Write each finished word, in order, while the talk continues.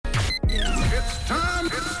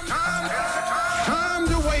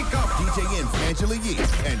Angela Yee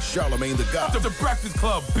and Charlamagne the God. The Breakfast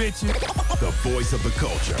Club, bitches. The voice of the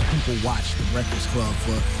culture. People watch The Breakfast Club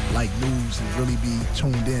for like news and really be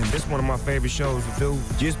tuned in. It's one of my favorite shows to do.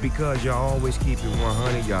 Just because y'all always keep it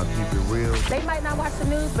 100, y'all keep it real. They might not watch the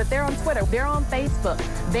news, but they're on Twitter. They're on Facebook.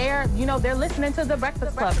 They're listening to The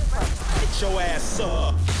Breakfast Club. Get your ass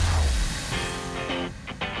up.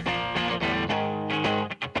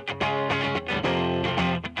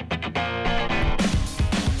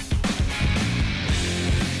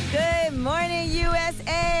 Good morning,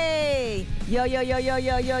 USA. Yo, yo, yo, yo,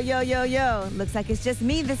 yo, yo, yo, yo, yo. Looks like it's just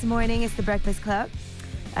me this morning. It's The Breakfast Club.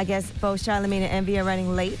 I guess both Charlamagne and Envy are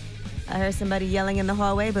running late. I heard somebody yelling in the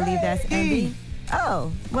hallway. Believe that's Envy.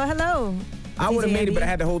 Oh, well, hello. I would have made it, Envy. but I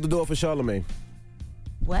had to hold the door for Charlamagne.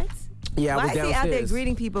 What? Yeah, I Why was is downstairs. he out there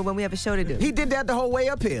greeting people when we have a show to do? He did that the whole way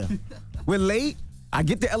up here. We're late. I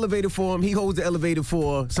get the elevator for him. He holds the elevator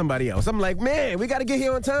for somebody else. I'm like, man, we got to get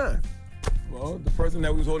here on time. Well, the person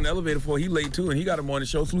that we was holding the elevator for, he late too, and he got him on the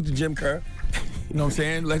show. Salute to Jim Kerr. You know what I'm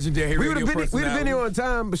saying? Legendary We would radio have been personality. here on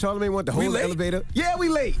time, but Charlamagne wanted to We hold the late? elevator. Yeah, we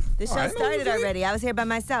late. The show I know started we did. already. I was here by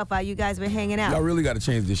myself while you guys were hanging out. Y'all really got to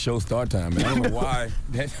change the show start time, man. I don't know why.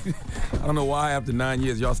 I don't know why after 9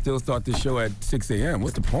 years y'all still start this show at 6 a.m.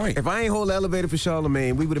 What's the point? If I ain't hold the elevator for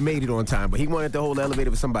Charlamagne, we would have made it on time. But he wanted to hold the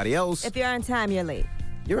elevator for somebody else. If you're on time, you're late.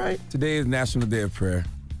 You're right. Today is National Day of Prayer.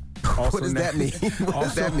 What does that mean? What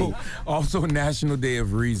does that mean? Also National Day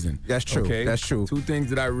of Reason. That's true. Okay? That's true. Two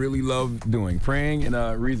things that I really love doing, praying and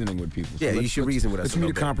reasoning with people. Yeah, you should reason with us Let's a meet a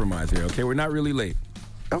little bit. compromise here, okay? We're not really late.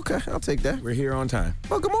 Okay, I'll take that. We're here on time.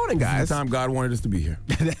 Well, good morning, This is guys. the time God wanted us to be here.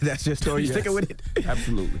 That's your story. You Yes. sticking with it?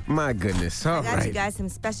 Absolutely. My goodness. All I got right. you guys some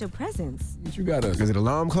special presents. What you got us? Is it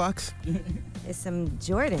alarm clocks? It's some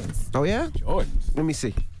Jordans, Oh, yeah? Jordans. Let me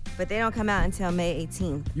see. but they don't come out until May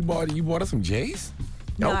 18th. You bought us some J's?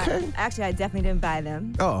 No, Okay. actually, I definitely didn't buy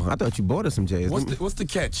them. Oh, I thought you bought us some J's. What's the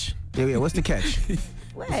catch? Yeah, what's the catch?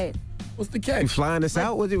 What? What's the You catch? flying us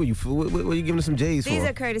out? What are you giving us some J's These for?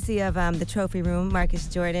 are courtesy of the Trophy Room, Marcus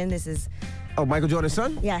Jordan. This is, Oh, Michael Jordan's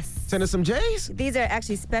son? yes. Send us some J's? These are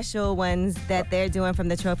actually special ones that they're doing from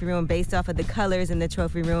the Trophy Room based off of the colors in the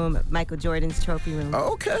Trophy Room, Michael Jordan's Trophy Room.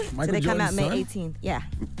 Oh, okay. so they come out May 18th. Yeah.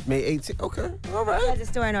 May 18th. Okay. All There's right. a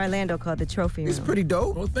store in Orlando called the Trophy Room. It's pretty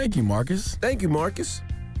dope. Well, thank you, Marcus. Thank you, Marcus.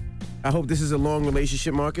 I hope this is a long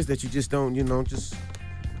relationship, Marcus, that you just don't,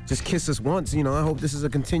 just kiss us once. I hope this is a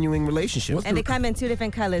continuing relationship. And they come in two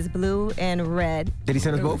different colors, blue and red. Did he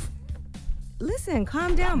send us both? Listen,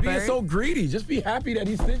 calm down, Being Bird. so greedy. Just be happy that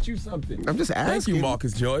he sent you something. I'm just asking. Thank you,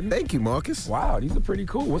 Marcus Jordan. Thank you, Marcus. Wow, these are pretty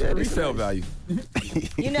cool. What's Yeah, the these resale are value?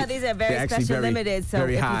 You know, these are very They're actually special, very, limited, so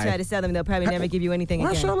very if high. you try to sell them, they'll probably never give you anything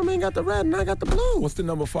Why again. Charlamagne got the red and I got the blue? What's the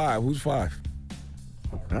number 5? Who's 5?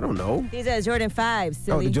 I don't know. These are Jordan 5s,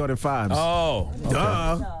 silly. Oh, the Jordan 5s. Oh, okay.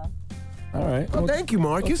 Duh. All right. Well, thank you,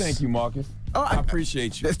 Marcus. Well, thank you, Marcus. Oh, I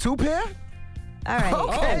appreciate you. There's 2 pair? All right.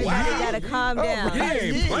 Okay. You wow. gotta calm down. You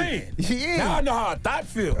ain't playing. Yeah. Now I know how a thought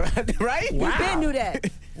feel. Right? Wow. You been knew that.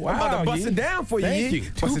 Wow, I'm about to bust Yee. it down for you. Thank Yee.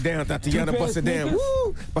 you. Bust it down, Tatiana. two Bust it pair down. sneakers?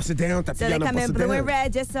 Woo. Bust it down, So Tatiana. they come bust in it blue down. and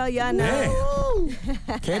red, just so y'all know.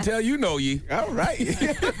 Damn. Can't tell you no, Yee. All right.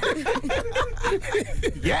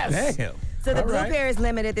 Yes. Damn. So the All blue right. pair is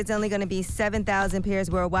limited. It's only going to be 7,000 pairs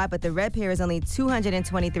worldwide, but the red pair is only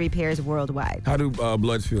 223 pairs worldwide. How do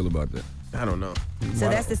Bloods feel about that? I don't know. So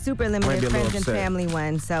that's the super Might be limited a little friends and upset. family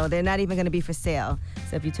one. So they're not even going to be for sale.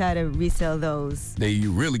 So if you try to resell those,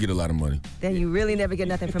 You really get a lot of money. then you really never get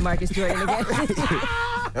nothing from Marcus Jordan again.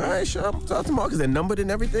 All right, sure. Talk to Marcus. They're numbered and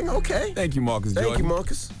everything. Okay. Thank you, Marcus Jordan. Thank you,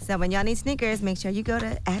 Marcus. So when y'all need sneakers, make sure you go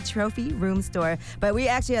to @Trophy Room Store. But we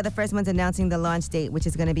actually are the first ones announcing the launch date, which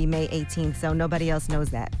is going to be May 18th. So nobody else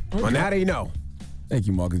knows that. Well, now they know. Thank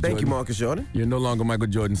you, Marcus Jordan. Thank you, Marcus Jordan. You're no longer Michael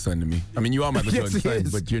Jordan's son to me. I mean, you are Michael Yes, Jordan's he son,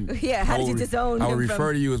 is. but you're... Yeah, how I did you will- disown I will him refer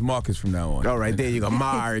from- to you as Marcus from now on. All right, there you go.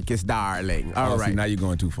 Marcus, darling. All Oh, see, right. now you're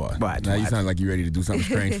going too far. What? Now you What? sound like you're ready to do something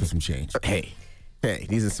strange for some change. Hey,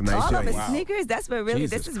 these are some nice All over joints. sneakers? That's what really,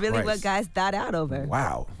 Jesus this is really what Christ. guys thought out over.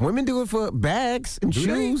 Wow. Women do it for bags and Do they?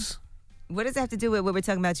 shoes. What does that have to do with what we're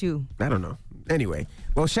talking about you? I don't know. Anyway,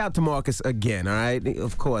 well, shout out to Marcus again, all right?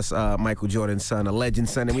 Of course, Michael Jordan's son, a legend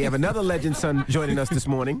son. And we have another legend son joining us this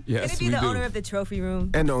morning. Yes, Can it be we the do. owner of the trophy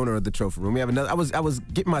room? And the owner of the trophy room. We have another. I was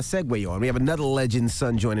getting my segue on. We have another legend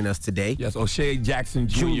son joining us today. Yes, O'Shea Jackson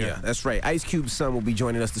Jr. Junior. That's right. Ice Cube's son will be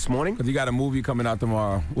joining us this morning. Because he got a movie coming out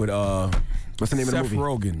tomorrow with What's the name of the Seth movie?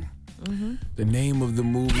 Rogen. The name of the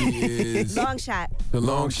movie is Long shot. The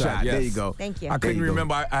Long Shot. Yes. There you go. Thank you. I couldn't There you go.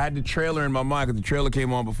 remember. I had the trailer in my mind because the trailer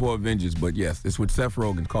came on before Avengers. But yes, it's with Seth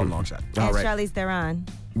Rogen called Long Shot. All And right. Charlize Theron.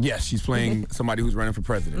 Yes, she's playing somebody who's running for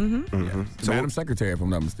president. Yes. So- Madam Secretary, if I'm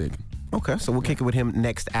not mistaken. Okay, so we'll kick it with him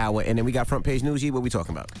next hour. And then we got front page news. What we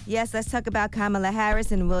talking about? Yes, let's talk about Kamala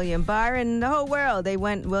Harris and William Barr and the whole world. They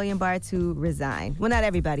want William Barr to resign. Well, not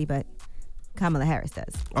everybody, but Kamala Harris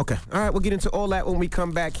does. Okay. All right, we'll get into all that when we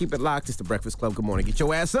come back. Keep it locked. It's the Breakfast Club. Good morning. Get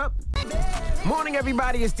your ass up. Morning,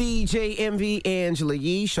 everybody. It's DJ MV, Angela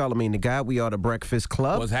Yee, Charlamagne the God. We are the Breakfast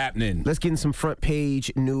Club. What's happening? Let's get in some front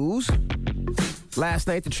page news. Last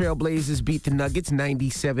night, the Trailblazers beat the Nuggets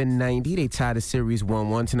 97-90. They tied the series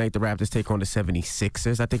 1-1. Tonight, the Raptors take on the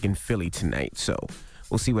 76ers. I think in Philly tonight. So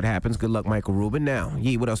we'll see what happens. Good luck, Michael Rubin. Now,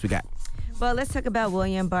 Yee, what else we got? Well, let's talk about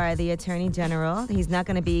William Barr, the Attorney General. He's not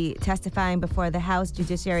going to be testifying before the House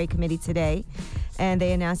Judiciary Committee today. And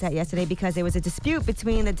they announced that yesterday because there was a dispute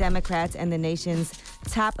between the Democrats and the nation's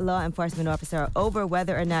top law enforcement officer over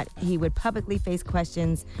whether or not he would publicly face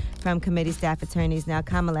questions from committee staff attorneys. Now,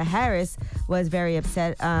 Kamala Harris was very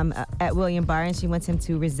upset at William Barr, and she wants him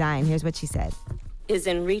to resign. Here's what she said. Is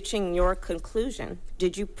in reaching your conclusion,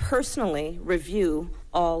 did you personally review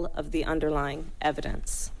all of the underlying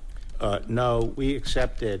evidence? No, we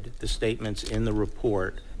accepted the statements in the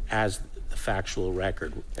report as the factual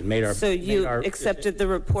record and made our... So you accepted the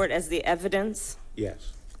report as the evidence?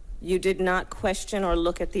 Yes. You did not question or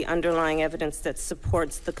look at the underlying evidence that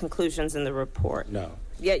supports the conclusions in the report? No.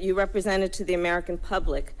 Yet you represented to the American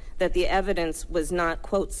public that the evidence was not,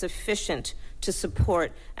 quote, sufficient to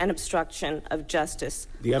support an obstruction of justice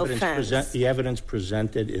offense. The evidence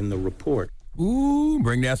presented in the report. Ooh,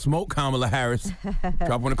 bring that smoke, Kamala Harris.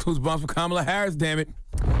 Drop one of the clues bombs for Kamala Harris, damn it.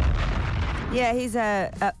 Yeah, he's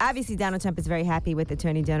obviously Donald Trump is very happy with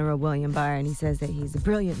Attorney General William Barr, and he says that he's a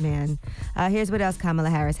brilliant man. Here's what else Kamala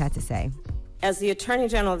Harris had to say. As the Attorney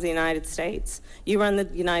General of the United States, you run the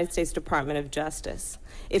United States Department of Justice.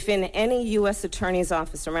 If in any U.S. attorney's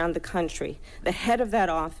office around the country, the head of that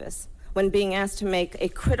office, when being asked to make a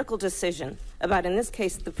critical decision about, in this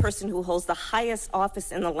case, the person who holds the highest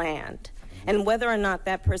office in the land, and whether or not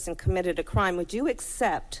that person committed a crime, would you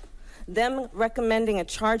accept them recommending a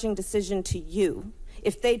charging decision to you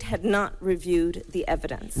if they had not reviewed the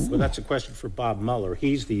evidence? Well, that's a question for Bob Mueller.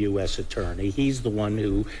 He's the U.S. attorney. He's the one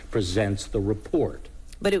who presents the report.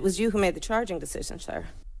 But it was you who made the charging decision, sir.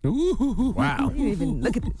 Ooh. Wow. You didn't even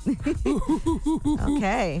look at this.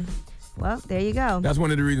 Okay. Well, there you go. That's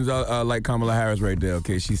one of the reasons I like Kamala Harris right there,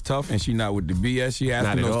 okay? She's tough and she's not with the BS. She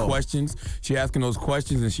asking those questions. She asking those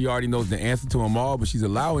questions and she already knows the answer to them all, but she's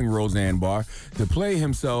allowing Roseanne Barr to play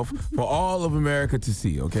himself for all of America to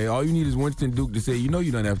see, okay? All you need is Winston Duke to say, you know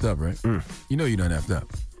you done effed up, right? You know you done effed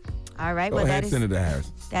up. All right. Go ahead, Senator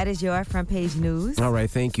Harris. That is your front page news. All right,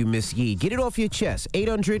 thank you, Miss Yee. Get it off your chest.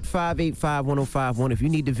 800-585-1051. If you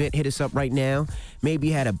need to vent, hit us up right now. Maybe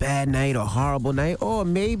you had a bad night or horrible night, or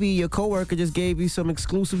maybe your coworker just gave you some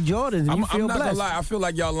exclusive Jordans and you feel I'm not blessed. gonna lie, I feel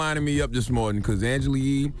like y'all lining me up this morning because Angela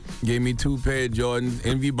Yee gave me 2 pair of Jordans,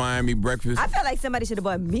 Envy buying me breakfast. I feel like somebody should have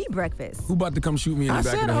bought me breakfast. Who about to come shoot me in the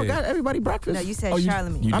back of the head? got everybody breakfast. No, you said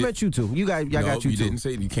Charlamagne. I bet you too. I got you too. You didn't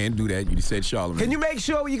say you can't do that. You said Charlamagne. Can you make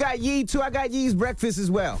sure you got Yee too? I got Yee's breakfast as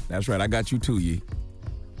well. That's right. I got you too, Yee.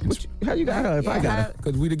 How you got her if I got her?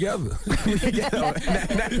 Because we together.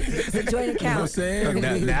 It's a joint You know what I'm account.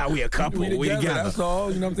 saying? Now we a couple. We together. That's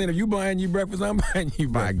all. You know what I'm saying? If you buying you breakfast, I'm buying you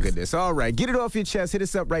My breakfast. goodness. All right. Get it off your chest. Hit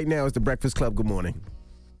us up right now. It's the Breakfast Club. Good morning.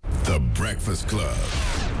 The Breakfast Club.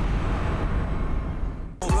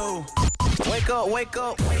 Wake up, wake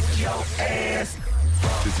up. Wake your ass.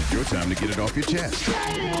 This is your time to get it off your chest.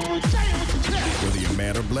 Whether you're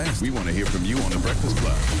mad or blessed, we want to hear from you on The Breakfast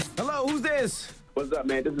Club. Hello, who's this? What's up,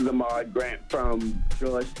 man? This is Ahmad Grant from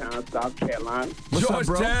Georgetown, South Carolina. What's up,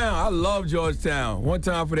 bro? Georgetown. I love Georgetown. One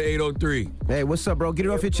time for the 803. Hey, what's up, bro? Get it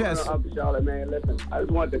off your chest. Charlotte, man. Listen, I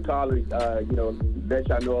just wanted to call and, let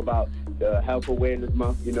y'all know about the Health Awareness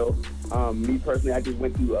Month. Me personally, I just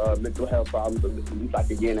went through mental health problems at least like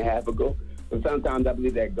a year and a half ago. So sometimes I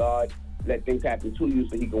believe that God let things happen to you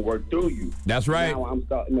so he can work through you. That's right. Now I'm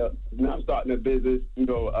starting a business,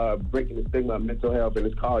 breaking the stigma of mental health, and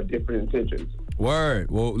it's called Different Intentions.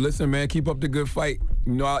 Word. Well, listen, man, keep up the good fight.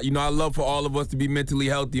 I love for all of us to be mentally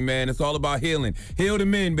healthy, man. It's all about healing. Heal the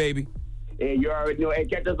men, baby. And you already know, and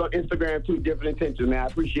catch us on Instagram too, Different Intentions, man. I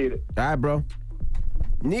appreciate it. All right, bro.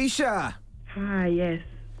 Nisha. Hi, yes.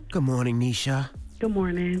 Good morning, Nisha. Good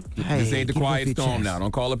morning. Hey, this ain't the get it off quiet your storm chest. now.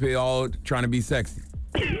 Don't call up here all trying to be sexy.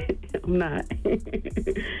 I'm not.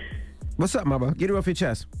 What's up, my bro? Get it off your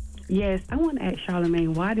chest. Yes, I want to ask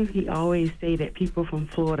Charlamagne, why do he always say that people from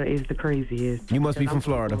Florida is the craziest? You must be Because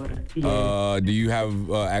from I'm Florida. Yes. Do you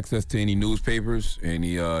have access to any newspapers? Do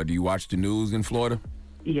you watch the news in Florida?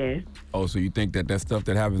 Yes. Oh, so you think that stuff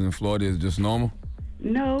that happens in Florida is just normal?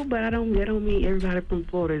 No, but that don't mean everybody from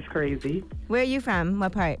Florida is crazy. Where are you from?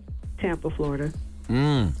 What part? Tampa, Florida.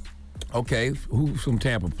 Okay, who's from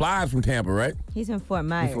Tampa? Fly's from Tampa, right? He's from Fort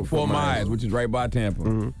Myers. From Fort Myers, which is right by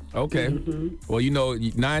Tampa. Okay. Well,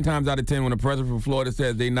 9 times out of 10, when a president from Florida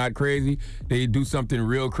says they're not crazy, they do something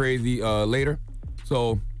real crazy later.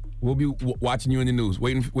 So we'll be watching you in the news,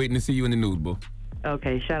 waiting to see you in the news, boo.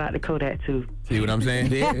 Okay, shout out to Kodak, too. See what I'm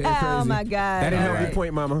saying? Oh, my God. That didn't help your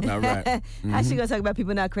point, Mama. All right. How she gonna talk about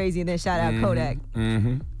people not crazy and then shout out Kodak?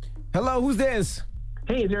 Hello, who's this?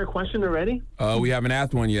 Hey, is there a question already? We haven't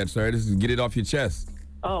asked one yet, sir. This is get it off your chest.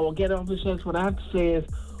 Oh, well, get it off your chest. What I have to say is,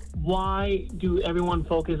 why do everyone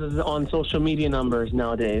focus on social media numbers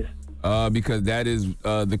nowadays? Because that is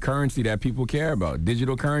the currency that people care about.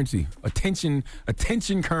 Digital currency. Attention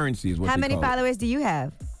currency is what How they many call it. followers do you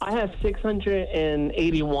have? I have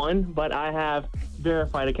 681, but I have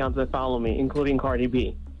verified accounts that follow me, including Cardi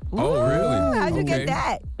B. Oh, really? How'd you get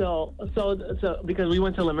that? So because we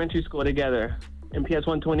went to elementary school together in PS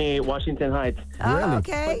 128, Washington Heights. Oh,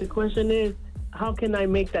 okay. But the question is, how can I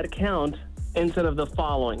make that count instead of the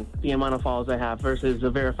amount of followers I have versus the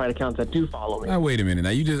verified accounts that do follow me? Now, wait a minute. Now,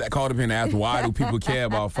 you just called up here and asked why do people care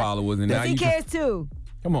about followers, and now He you cares too.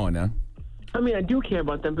 Come on now. I mean, I do care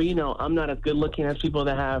about them, but I'm not as good looking as people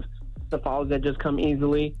that have the followers that just come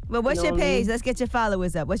easily. Well, what's You know your what I mean? page? Let's get your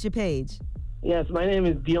followers up. What's your page? Yes, my name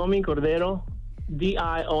is Diomi Cordero,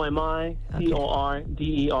 DIOMI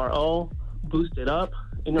CORDERO. Boost it up.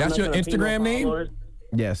 That's your Instagram name?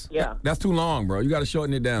 Yes. Yeah. That's too long, bro. You got to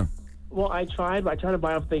shorten it down. Well, I tried to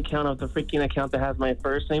buy off the account of the freaking account that has my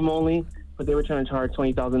first name only, but they were trying to charge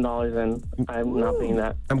 $20,000, and I'm not paying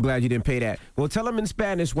that. I'm glad you didn't pay that. Well, tell them in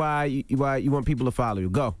Spanish why you want people to follow you.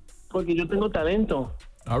 Go. Porque yo tengo talento.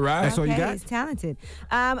 All right. That's all you Okay, got? he's talented.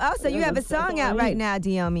 Also, you have a song out right now,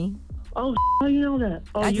 Diomi. Oh, how you know that?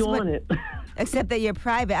 Oh, you on it? Except that you're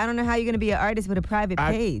private. I don't know how you're going to be an artist with a private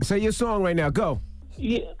page. Say your song right now. Go.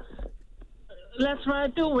 Yeah. Let's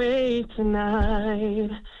ride the wave tonight.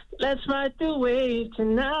 Let's ride the wave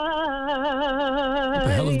tonight. What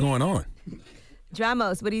the hell is going on?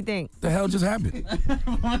 Dramos, what do you think? The hell just happened?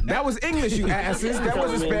 That was English, you asses. That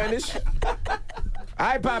wasn't Spanish. All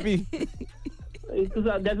right, Papi. Ya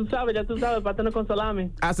tú sabes, patrón con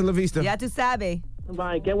salami. Hasta la vista. Ya tú sabes.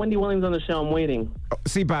 Bye. Get Wendy Williams on the show. I'm waiting.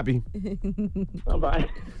 See, Papi. Bye.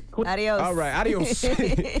 Adios. All right, adios.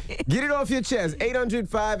 Get it off your chest.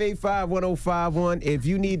 800-585-1051. If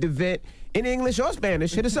you need to vent in English or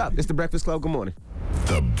Spanish, hit us up. It's The Breakfast Club. Good morning.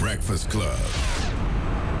 The Breakfast Club.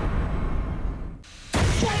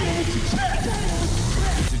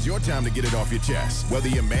 This is your time to get it off your chest, whether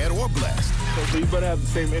you're mad or blessed. So you better have the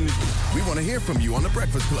same energy. We want to hear from you on The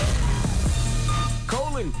Breakfast Club.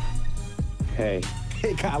 Colin. Hey.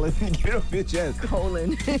 Hey, Colin. Get it off your chest.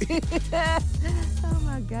 Colin. Oh,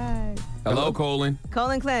 my God. Hello, Colin.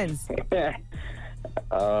 Colin Cleanse.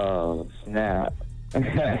 Oh, snap.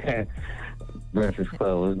 Breakfast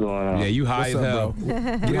Club, what's going on? Yeah, you high as hell.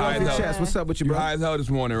 Get it off your chest. What's up with you, bro? You high as hell this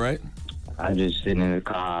morning, right? I'm just sitting in the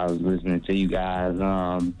car. I was listening to you guys.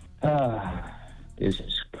 This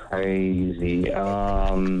is crazy. You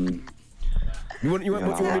want me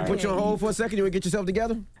to put you on hold for a second? You want to get yourself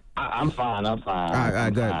together? I'm fine. All right,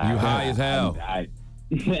 good. You high as hell. I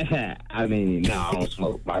mean, no, I don't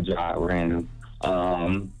smoke. My job random.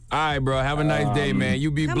 All right, bro. Have a nice day, man.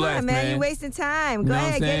 You be Come blessed, on, man. You're wasting time. Go Know what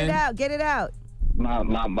ahead. I'm Get it saying? out. Get it out. My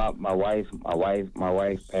wife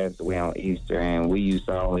passed away on Easter, and we used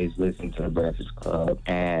to always listen to the Breakfast Club.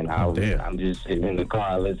 And I'm just sitting in the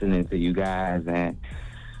car listening to you guys, and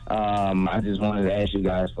I just wanted to ask you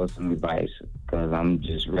guys for some advice because I'm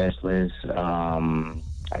just restless.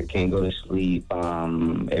 I can't go to sleep.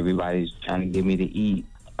 Everybody's trying to get me to eat.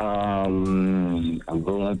 I'm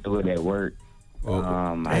going through it at work.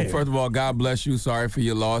 Hey, first of all, God bless you. Sorry for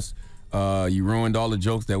your loss. You ruined all the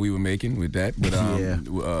jokes that we were making with that. But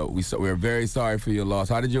we're very sorry for your loss.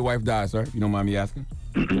 How did your wife die, sir? If you don't mind me asking.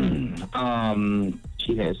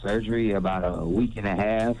 She had surgery about a week and a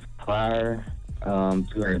half prior to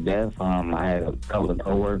her death. I had a couple of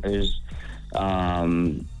coworkers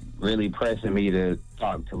really pressing me to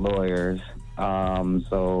talk to lawyers.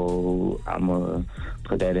 So I'm gonna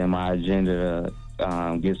put that in my agenda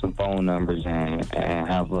to get some phone numbers and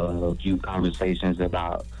have a few conversations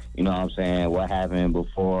about, you know what I'm saying, what happened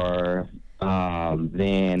before,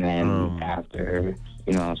 then and after.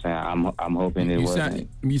 You know what I'm saying? I'm hoping it wasn't.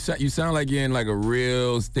 You sound like you're in like a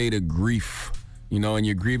real state of grief, you know, and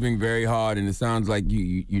you're grieving very hard, and it sounds like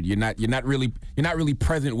you're not really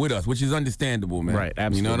present with us, which is understandable, man. Right,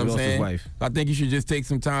 absolutely. You know what I'm We lost his saying? wife. I think you should just take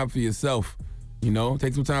some time for yourself. You know,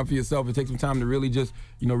 take some time for yourself and take some time to really just,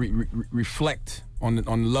 you know, reflect on the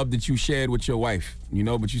love that you shared with your wife. You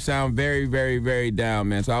know, but you sound very, very, very down,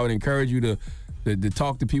 man. So I would encourage you to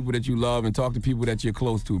talk to people that you love and talk to people that you're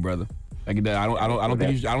close to, brother. Like I don't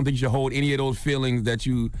think you should hold any of those feelings that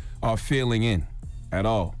you are feeling in at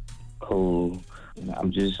all. Cool.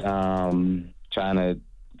 I'm just trying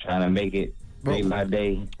to make it day by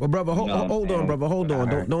day. Well, brother, hold on, brother. Hold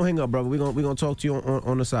on. Don't hang up, brother. We're gonna talk to you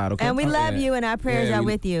on the side, okay? And we love you, and our prayers are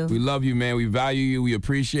with you. We love you, man. We value you. We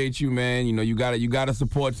appreciate you, man. You know, you got a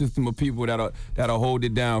support system of people that'll hold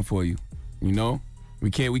it down for you. You know,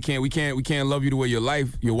 we can't love you the way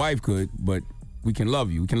your wife could, but we can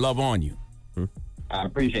love you. We can love on you. I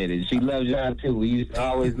appreciate it. She loves y'all too. We used to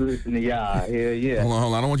always listen to y'all. Yeah. Hold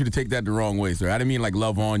on. I don't want you to take that the wrong way, sir. I didn't mean like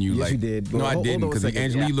love on you. Yes, like you did. No, I didn't. Because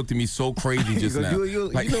Angela, you looked at me so crazy just now. You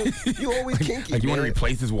always kinky. Like you want to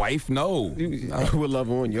replace his wife? No. I would love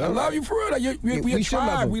on you. I love you for real. Like, we a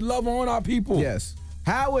tribe. We love on our people. Yes.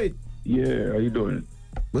 Howard. Yeah. How you doing?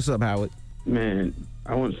 What's up, Howard? Man,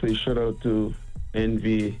 I want to say shout out to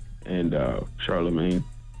Envy and Charlamagne.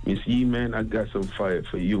 Miss Yee, man, I got some fire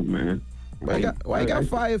for you, man. Why you got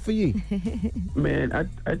fire for you? Man,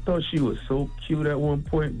 I thought she was so cute at one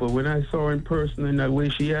point, but when I saw her in person and the way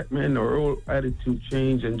she act, man, her whole attitude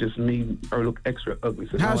changed and just made her look extra ugly.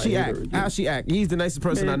 So How she act? He's the nicest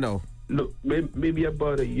person I know. Look, maybe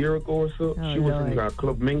about a year ago or so, she was in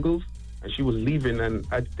Club Mingles, and she was leaving, and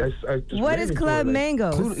I just What is Club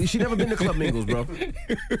Mingles? She never been to Club Mingles, bro.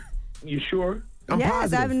 You sure? I'm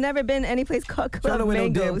positive. I've never been any place called Club Tell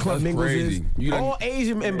Mingles. Damn Club Mingles is. All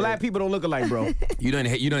Asian and black people don't look alike, bro. You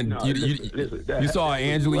saw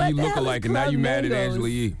Angela Yee look alike, and now you mad at Angela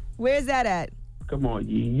Yee. Where's that at? Come on,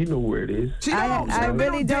 Yee, you know where it is. I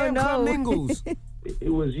really don't know. Club Mingles. It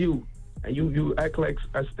was you, and you act like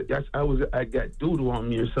I got doodle on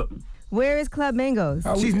me or something. Where is Club Mingles?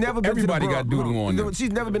 She's never been Everybody to the got Bronx, doodle on them.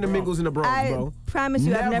 She's never been to Mingles in the Bronx, bro. I promise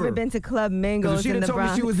you, I've never been to Club Mingles if she in the told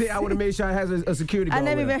Bronx. me she was there, I would have made sure I had a security guard. I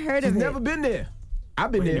never even heard of it. She's never been there.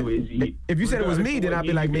 I've been there. Anyways, if you said it was me, then I'd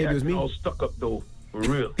be like, maybe it was me. All stuck up though, for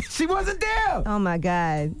real. She wasn't there. Oh my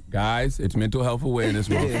God. Guys, it's Mental Health Awareness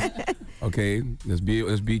Month. Okay, let's be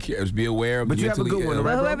aware of but the you have a good one, right,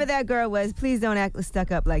 well, whoever that girl was, please don't act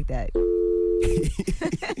stuck up like that.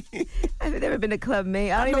 I've never been to Club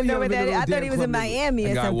Mingles. I don't even know where that is. I thought he was in Miami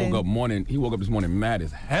or something. He woke up this morning mad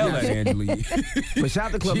as hell at Angela Yee. But shout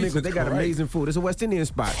out to Club Mingles. They got amazing food. It's a West Indian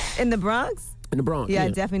spot. In the Bronx? In the Bronx. Yeah,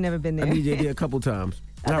 I've definitely never been there. I DJ'd there a couple times.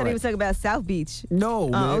 I thought he was talking about South Beach. No,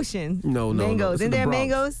 man. Ocean. No. Mangoes. Isn't there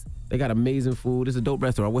mangoes? They got amazing food. It's a dope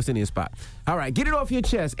restaurant, West Indian spot. All right, get it off your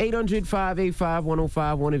chest.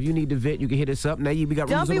 800-585-1051. If you need to vent, you can hit us up. Now we got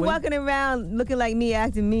Don't rumors be on the way. walking around looking like me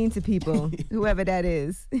acting mean to people, whoever that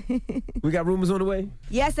is. We got rumors on the way?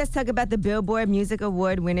 Yes, let's talk about the Billboard Music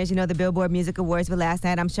Award winners. You know, the Billboard Music Awards were last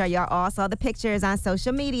night. I'm sure y'all all saw the pictures on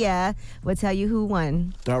social media. We'll tell you who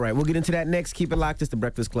won. All right, we'll get into that next. Keep it locked. It's The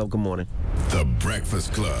Breakfast Club. Good morning. The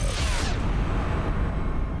Breakfast Club.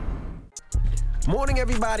 Morning,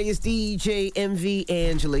 everybody. It's DJ MV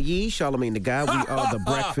Angela Yee, Charlamagne the Guy. We are The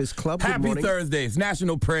Breakfast Club. Good Happy morning. Thursday. It's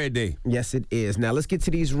National Prayer Day. Yes, it is. Now, let's get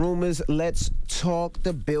to these rumors. Let's talk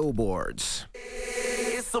the billboards.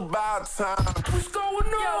 It's about time. What's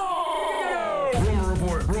going on?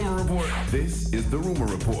 Rumor report. This is the Rumor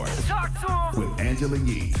Report Talk to him. with Angela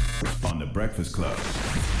Yee on The Breakfast Club.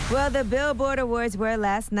 Well, the Billboard Awards were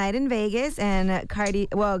last night in Vegas, and Kelly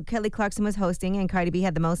Clarkson was hosting, and Cardi B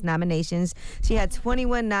had the most nominations. She had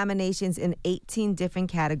 21 nominations in 18 different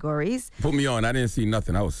categories. Put me on. I didn't see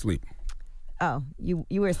nothing. I was asleep. Oh, you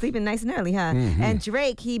were sleeping nice and early, huh? Mm-hmm. And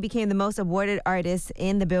Drake, he became the most awarded artist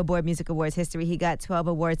in the Billboard Music Awards history. He got 12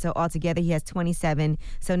 awards, so altogether he has 27.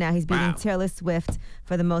 So now he's beating Taylor Swift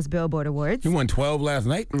for the most Billboard awards. He won 12 last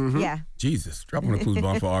night? Mm-hmm. Yeah. Jesus. Drop on a clues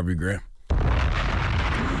bomb for Aubrey Graham.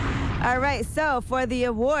 All right, so for the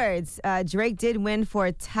awards, Drake did win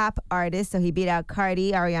for top artist, so he beat out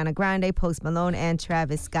Cardi, Ariana Grande, Post Malone, and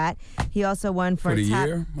Travis Scott. He also won for the top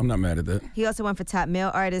year? I'm not mad at that. He also won for top male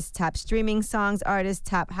artist, top streaming songs artist,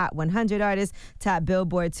 top Hot 100 artist, top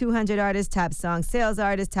Billboard 200 artist, top song sales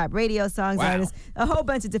artist, top radio songs artist, a whole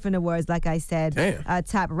bunch of different awards, like I said. Damn.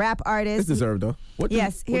 Top rap artist. It's deserved, though. What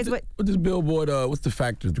does Billboard, what's the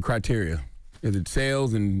factors, the criteria? Is it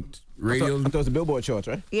sales and radio? I thought it was the Billboard charts,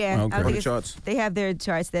 right? Yeah, okay. I think charts. They have their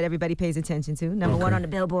charts that everybody pays attention to. Number one on the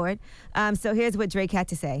Billboard. So here's what Drake had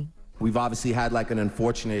to say. We've obviously had like an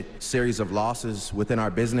unfortunate series of losses within our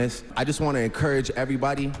business. I just want to encourage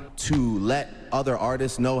everybody to let other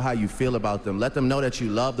artists know how you feel about them. Let them know that you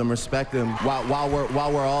love them, respect them. While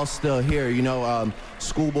we're all still here, you know,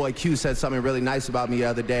 Schoolboy Q said something really nice about me the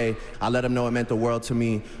other day. I let him know it meant the world to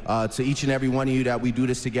me. To each and every one of you that we do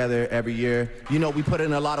this together every year. You know, we put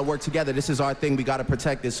in a lot of work together. This is our thing. We got to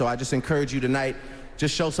protect it. So I just encourage you tonight.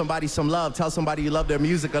 Just show somebody some love. Tell somebody you love their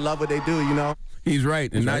music or love what they do, you know? He's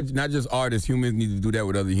right. And not just artists. Humans need to do that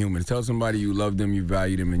with other humans. Tell somebody you love them, you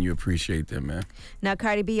value them, and you appreciate them, man. Now,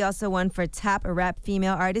 Cardi B also won for top rap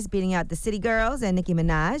female artist, beating out the City Girls and Nicki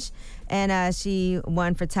Minaj. And she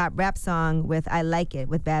won for top rap song with I Like It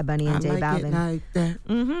with Bad Bunny and J Balvin. I like that.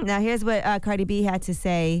 Now, here's what Cardi B had to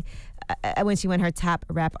say when she won her top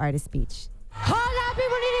rap artist speech. A lot of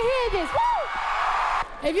people need to hear this. Woo!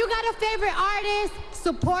 If you got a favorite artist,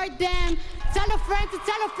 support them. Tell a friend to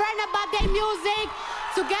tell a friend about their music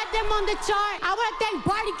to get them on the chart. I want to thank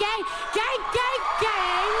Party Gang. Gang.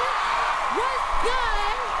 What's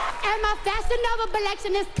good? And my Fashion Nova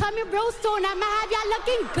collection is coming real soon. I'm going to have y'all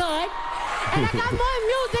looking good. And I got more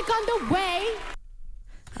music on the way.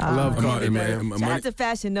 I love Cardi, man. Shout out to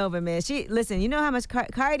Fashion Nova, man. Listen, you know how much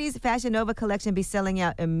Cardi's Fashion Nova collection be selling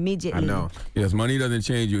out immediately. I know. Yes, money doesn't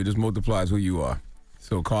change you. It just multiplies who you are.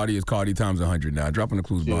 So Cardi is Cardi times 100 now. Dropping the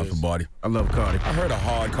clues bomb for Barty. I love Cardi. I heard a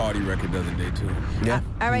hard Cardi record the other day, too. Yeah.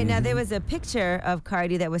 All right, now there was a picture of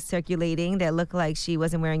Cardi that was circulating that looked like she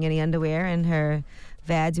wasn't wearing any underwear and her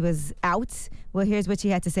vag was out. Well, here's what she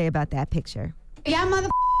had to say about that picture. Y'all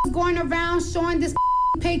motherfuckers going around showing this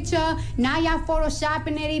picture. Now y'all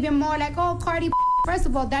photoshopping it even more. Like, oh, Cardi, first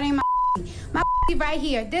of all, that ain't my right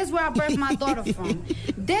here. This is where I birthed my daughter from.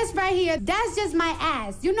 This right here, that's just my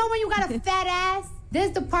ass. You know when you got a fat ass? This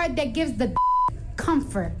is the part that gives the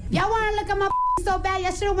comfort. Y'all want to look at my so bad?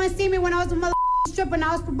 Y'all should have went see me when I was a stripper and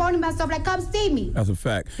I was promoting myself. Like, come see me. That's a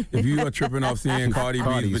fact. If you are tripping off seeing Cardi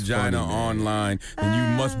B's vagina online, then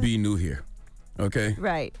you must be new here. Okay?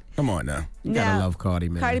 Right. Come on now. You gotta love Cardi,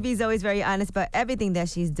 man. Cardi B's always very honest about everything that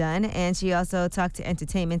she's done, and she also talked to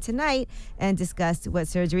Entertainment Tonight and discussed what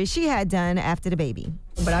surgery she had done after the baby.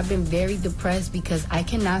 But I've been very depressed because I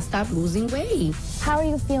cannot stop losing weight. How are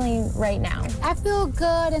you feeling right now? I feel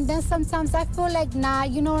good, and then sometimes I feel like, nah,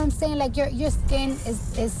 you know what I'm saying? Like your skin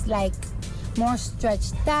is like more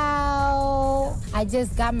stretched out. I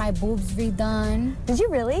just got my boobs redone. Did you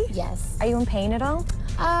really? Yes. Are you in pain at all?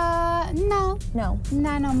 No.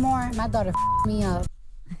 Not no more. My daughter me up.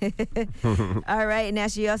 All right. Now,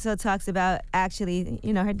 she also talks about actually,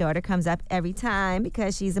 you know, her daughter comes up every time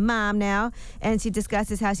because she's a mom now, and she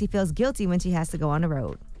discusses how she feels guilty when she has to go on the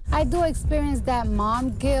road. I do experience that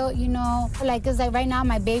mom guilt, you know, like, cause like right now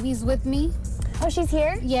my baby's with me. Oh, she's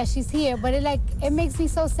here? Yeah, she's here, but it makes me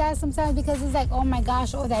so sad sometimes because it's like, oh my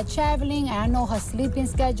gosh, all that traveling, and I know her sleeping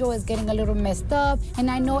schedule is getting a little messed up, and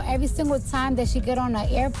I know every single time that she get on an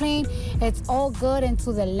airplane, it's all good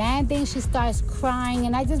until the landing, she starts crying,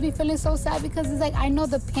 and I just be feeling so sad because it's like, I know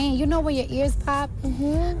the pain. You know when your ears pop?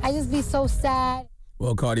 Mm-hmm. I just be so sad.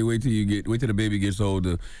 Well, Cardi, wait till the baby gets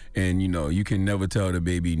older, and you know you can never tell the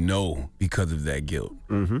baby no because of that guilt.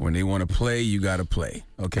 Mm-hmm. When they want to play, you gotta play.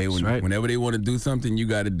 Okay, whenever they want to do something, you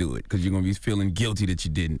gotta do it because you're gonna be feeling guilty that you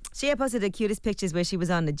didn't. She had posted the cutest pictures where she was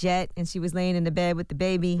on the jet and she was laying in the bed with the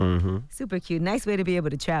baby. Mm-hmm. Super cute. Nice way to be able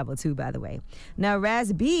to travel too, by the way. Now,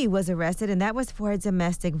 Raz B was arrested, and that was for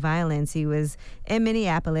domestic violence. He was in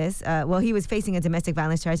Minneapolis. He was facing a domestic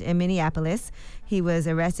violence charge in Minneapolis. He was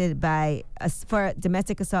arrested for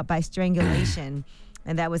domestic assault by strangulation.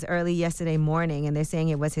 And that was early yesterday morning, and they're saying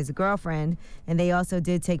it was his girlfriend. And they also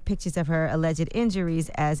did take pictures of her alleged injuries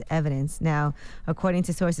as evidence. Now, according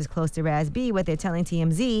to sources close to Raz B, what they're telling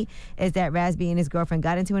TMZ is that Raz B and his girlfriend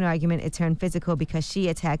got into an argument. It turned physical because she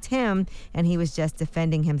attacked him, and he was just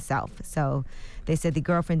defending himself. So they said the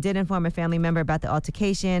girlfriend did inform a family member about the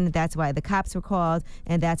altercation. That's why the cops were called,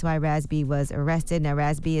 and that's why Raz B was arrested. Now,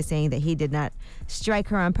 Raz B is saying that he did not strike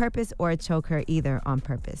her on purpose or choke her either on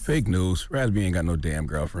purpose. Fake news. Raz B ain't got no damn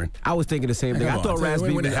girlfriend. I was thinking the same thing. I thought Raz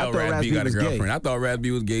B was gay. I thought Raz B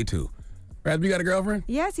was gay too. Raz B got a girlfriend?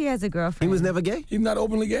 Yes, he has a girlfriend. He was never gay? He's not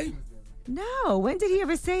openly gay? No. When did he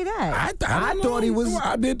ever say that? I thought he was.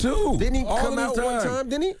 I did too. Didn't he come out one time?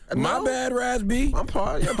 Didn't he? My bad, Raz B.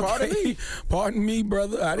 Pardon me. Pardon me,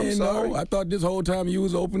 brother. I didn't know. I thought this whole time you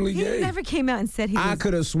was openly gay. He never came out and said he was. I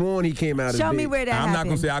could have sworn he came out as Show me where that happened. I'm not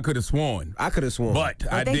going to say I could have sworn. I could have sworn. But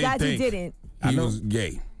I thank did God think you didn't. He was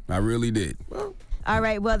gay. I really did. All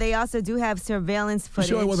right. Well, they also do have surveillance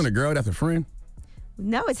footage. You sure it wasn't a girl that's a friend?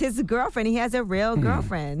 No, it's his girlfriend. He has a real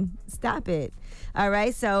girlfriend. Stop it. All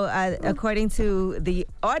right, so according to the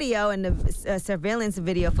audio and the surveillance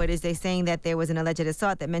video footage, they're saying that there was an alleged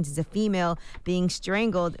assault that mentions a female being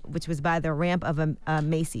strangled, which was by the ramp of a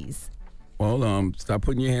Macy's. Well, stop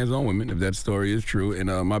putting your hands on women if that story is true.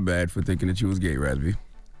 And my bad for thinking that you was gay, Raspy.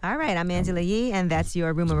 All right, I'm Angela Yee, and that's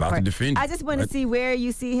your rumor about report. to defend you. I just want to see where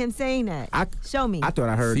you see him saying that. Show me. I thought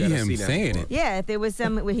I heard see that. him saying it. Yeah, if there was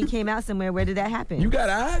where he came out somewhere, where did that happen? You got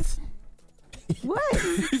eyes? What?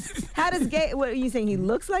 How does gay? What are you saying? He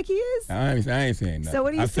looks like he is? I ain't saying nothing. So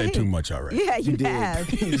what are you I've saying? said too much already. Yeah, you did. have.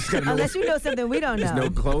 You just gotta know Unless you know something we don't know. There's no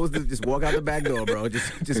clothes. Just walk out the back door, bro.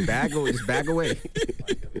 Just bag away.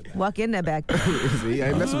 Walk in the back door. See, I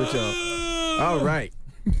ain't messing with y'all. All right.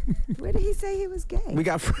 Where did he say he was gay? We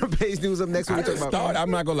got front page news up next. I just thought.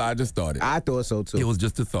 I'm not gonna lie. I just thought it. I thought so too. It was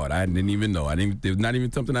just a thought. I didn't even know. It was not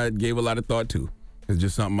even something I gave a lot of thought to. It's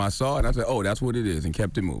just something I saw, and I said, "Oh, that's what it is," and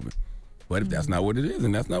kept it moving. But if that's not what it is,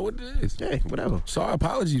 then that's not what it is. Hey, whatever. Sorry,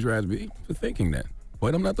 apologies, Raspy, for thinking that.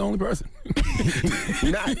 But I'm not the only person.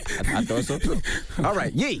 You're not. I thought so too. All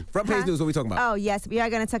right, Yee, front page news, what are we talking about? Oh, yes, we are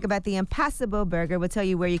going to talk about the Impossible Burger. We'll tell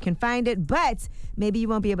you where you can find it, but maybe you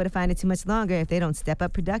won't be able to find it too much longer if they don't step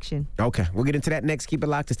up production. Okay, we'll get into that next. Keep it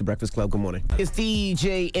locked. It's The Breakfast Club. Good morning. It's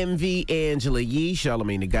DJ MV, Angela Yee,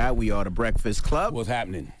 Charlamagne the Guy. We are The Breakfast Club. What's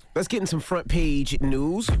happening? Let's get in some front page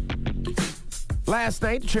news. Last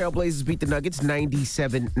night, the Trailblazers beat the Nuggets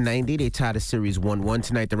 97-90. They tied the series 1-1.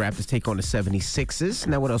 Tonight, the Raptors take on the 76ers.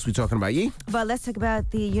 Now, what else are we talking about, Yee? Well, let's talk about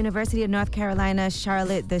the University of North Carolina,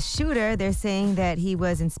 Charlotte, the shooter. They're saying that he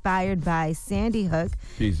was inspired by Sandy Hook.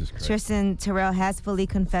 Jesus Christ. Tristan Terrell has fully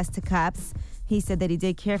confessed to cops. He said that he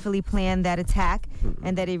did carefully plan that attack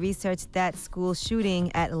and that he researched that school shooting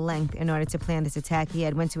at length in order to plan this attack. He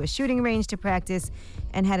had went to a shooting range to practice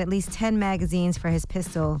and had at least 10 magazines for his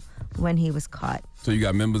pistol when he was caught. So you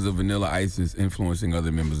got members of Vanilla ISIS influencing other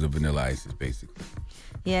members of Vanilla ISIS, basically.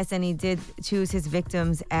 Yes, and he did choose his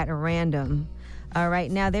victims at random. All right,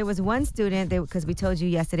 now there was one student, because we told you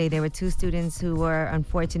yesterday there were two students who were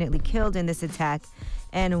unfortunately killed in this attack.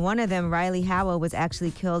 And one of them, Riley Howell, was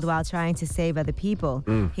actually killed while trying to save other people.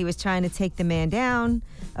 He was trying to take the man down,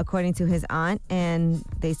 according to his aunt, and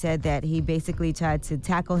they said that he basically tried to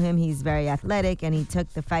tackle him. He's very athletic, and he took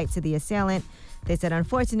the fight to the assailant. They said,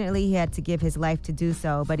 unfortunately, he had to give his life to do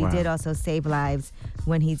so, but he did also save lives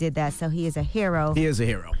when he did that. So he is a hero. He is a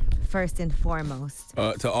hero. First and foremost.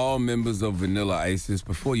 To all members of Vanilla ISIS,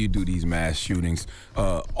 before you do these mass shootings,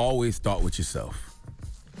 always start with yourself.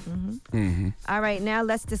 All right, now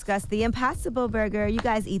let's discuss the Impossible Burger. You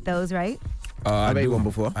guys eat those, right? I've ate one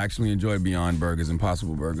before. I actually enjoy Beyond Burgers,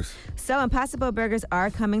 Impossible Burgers. So Impossible Burgers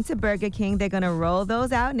are coming to Burger King. They're going to roll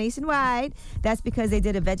those out nationwide. That's because they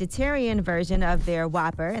did a vegetarian version of their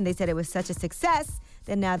Whopper, and they said it was such a success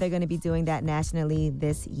that now they're going to be doing that nationally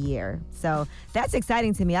this year. So that's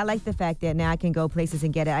exciting to me. I like the fact that now I can go places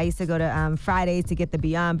and get it. I used to go to Fridays to get the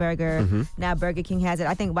Beyond Burger. Now Burger King has it.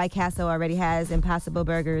 I think White Castle already has Impossible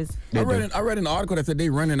Burgers. I read an article that said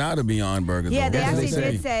they're running out of Beyond Burgers. Yeah, though. they What actually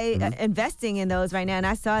say? did say investing in those right now. And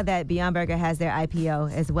I saw that Beyond Burger has their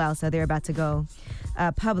IPO as well. So they're about to go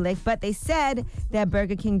public. But they said that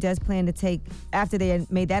Burger King does plan to take, after they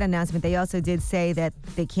had made that announcement, they also did say that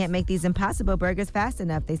they can't make these Impossible Burgers fast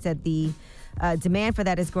enough. They said the demand for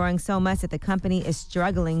that is growing so much that the company is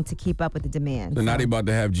struggling to keep up with the demand. So now they're about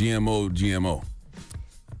to have GMO.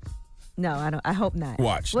 No, I don't. I hope not.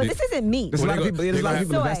 Watch. Well, this isn't meat. There's a lot of people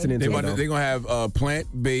investing into it. They're going to have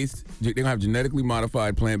plant-based, they're going to have genetically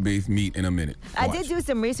modified plant-based meat in a minute. I did do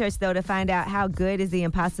some research, though, to find out how good is the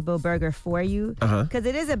Impossible Burger for you. Because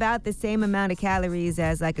it is about the same amount of calories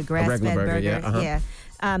as like a grass-fed burger. Yeah.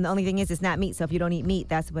 The only thing is it's not meat. So if you don't eat meat,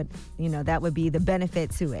 that's what, that would be the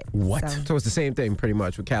benefit to it. What? So it's the same thing pretty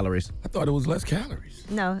much with calories. I thought it was less calories.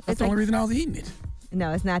 No. That's the only reason I was eating it.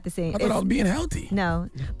 No, it's not the same. I thought I was being healthy. No,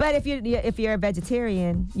 but if you're a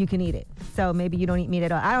vegetarian, you can eat it. So maybe you don't eat meat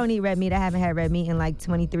at all. I don't eat red meat. I haven't had red meat in like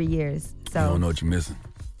 23 years. So I don't know what you're missing.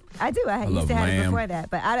 I do. I used love to have it lamb. before that,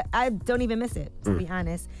 but I don't even miss it, to be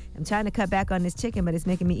honest. I'm trying to cut back on this chicken, but it's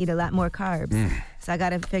making me eat a lot more carbs. So I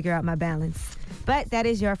got to figure out my balance. But that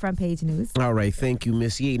is your front page news. All right, thank you,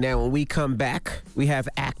 Miss Yee. Now, when we come back, we have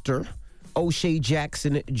actor O'Shea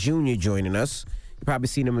Jackson Jr. joining us. You've probably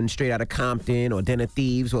seen him in Straight Outta Compton or Den of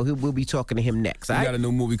Thieves. Well, we'll be talking to him next. We got a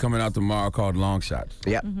new movie coming out tomorrow called Long Shots.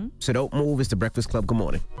 Yep. So don't move. It's The Breakfast Club. Good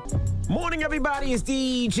morning. Morning, everybody. It's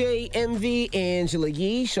DJ MV, Angela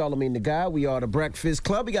Yee, Charlamagne the Guy. We are The Breakfast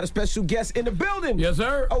Club. We got a special guest in the building. Yes,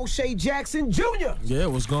 sir. O'Shea Jackson Jr. Yeah,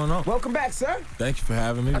 what's going on? Welcome back, sir. Thank you for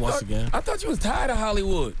having me once again. I thought you was tired of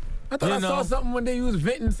Hollywood. I thought I saw something one day you was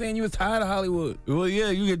venting saying you was tired of Hollywood. Well, yeah,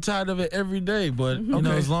 you get tired of it every day, but you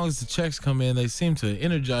know, as long as the checks come in, they seem to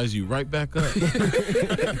energize you right back up.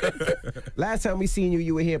 Last time we seen you,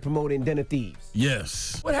 you were here promoting Den of Thieves.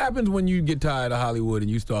 Yes. What happens when you get tired of Hollywood and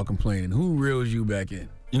you start complaining? Who reels you back in?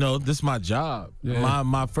 You know, this is my job. Yeah.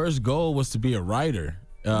 My first goal was to be a writer.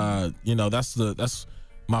 You know, that's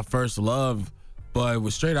my first love. But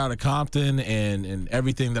with Straight Outta Compton and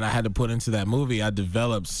everything that I had to put into that movie, I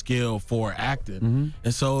developed skill for acting.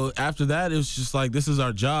 And so after that, it was just like, this is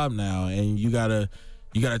our job now, and you gotta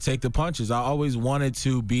take the punches. I always wanted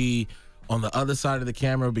to be on the other side of the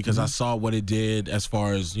camera because I saw what it did as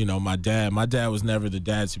far as, you know, my dad. My dad was never the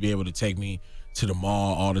dad to be able to take me to the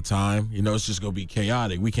mall all the time. You know, it's just gonna be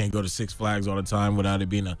chaotic. We can't go to Six Flags all the time without it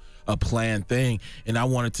being a planned thing. And I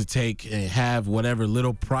wanted to take and have whatever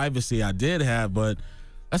little privacy I did have, but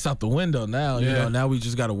that's out the window now. You know, now we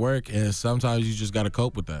just gotta work, and sometimes you just gotta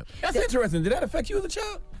cope with that. That's interesting. Did that affect you as a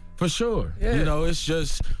child? For sure. Yeah. You know, it's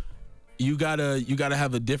just you gotta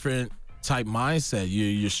have a different type mindset.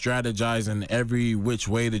 You're strategizing every which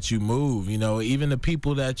way that you move. You know, even the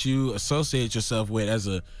people that you associate yourself with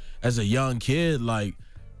as a young kid, like,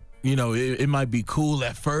 you know, it might be cool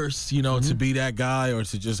at first, you know, to be that guy or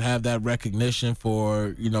to just have that recognition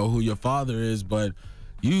for, you know, who your father is, but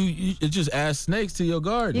you it just adds snakes to your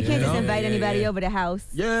garden. You can't just invite anybody over the house.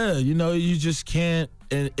 Yeah, you know, you just can't,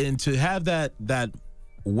 and to have that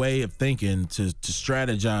way of thinking, to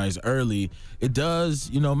strategize early, it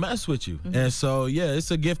does, you know, mess with you. And so, yeah,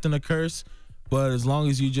 it's a gift and a curse, but as long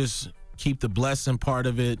as you just keep the blessing part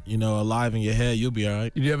of it, you know, alive in your head, you'll be all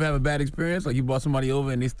right. Did you ever have a bad experience? Like you brought somebody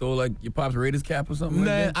over and they stole like your pop's Raiders cap or something?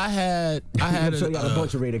 Man, like that? I had So you got a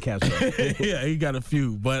bunch of Raider caps. Yeah, he got a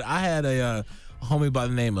few, but I had a homie by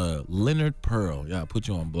the name of Leonard Pearl. Yeah, I put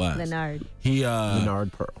you on blast. Leonard.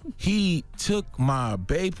 Leonard Pearl. He took my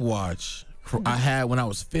Bape watch I had when I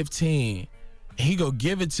was 15. He go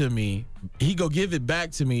give it to me. He go give it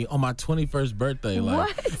back to me on my 21st birthday.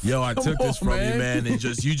 Like, yo, I took this from you, man, and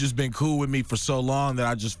you just been cool with me for so long that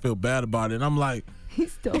I just feel bad about it. And I'm like, he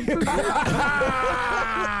stole from me.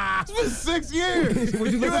 It's been 6 years.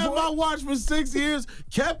 You had my watch for 6 years,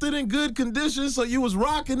 kept it in good condition, so you was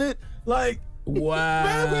rocking it. Like, wow.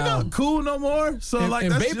 Man, we not cool no more. So and like,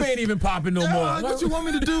 and that's Bape ain't even popping no more. Like, what you want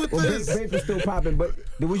me to do with this? Bape is still popping, but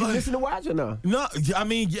was you missing the watch or no? No, I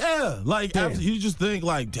mean, yeah. Like, after you just think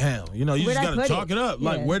like, damn, you know, you Where'd just I gotta put chalk it? it up. Yeah.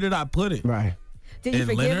 Like, where did I put it? Right. Did you And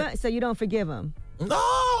forgive Leonard? him? So you don't forgive him? No.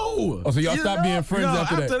 Oh, so y'all stopped being friends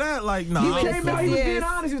after that? Like, no. He came out, he was being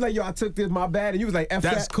honest. He was like, yo, I took this, my bad. And you was like, F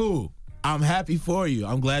That's that. cool. I'm happy for you.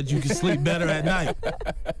 I'm glad you can sleep better at night.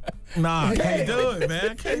 Nah, can't do it,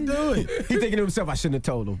 man. Can't do it. He thinking to himself, I shouldn't have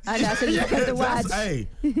told him. I know, I should have kept the watch. Hey,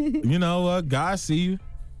 you know what? God see you.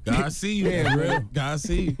 God see you. Yeah, real. God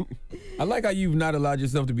see you. I like how you've not allowed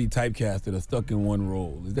yourself to be typecasted or stuck in one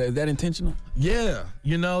role. Is that intentional? Yeah,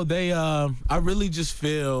 you know, they I really just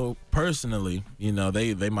feel personally, you know,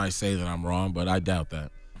 they might say that I'm wrong, but I doubt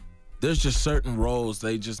that. There's just certain roles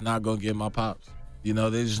they just not gonna give my pops. You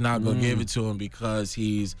know, they're just not gonna give it to him because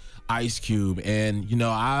he's Ice Cube. And, you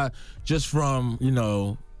know, I just from, you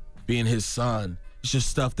know, being his son, it's just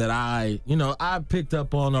stuff that I picked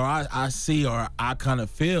up on, or I see, or I kind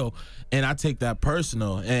of feel, and I take that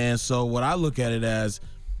personal. And so what I look at it as,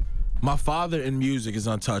 my father in music is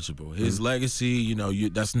untouchable. His legacy, you know,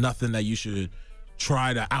 that's nothing that you should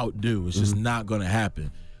try to outdo. It's just not gonna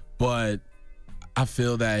happen. But I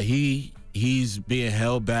feel that he's being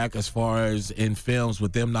held back as far as in films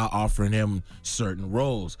with them not offering him certain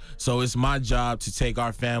roles. So it's my job to take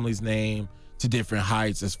our family's name to different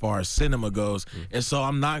heights as far as cinema goes. And so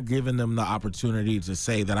I'm not giving them the opportunity to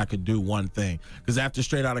say that I could do one thing. Because after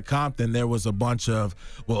Straight Outta Compton, there was a bunch of,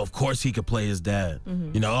 well, of course he could play his dad.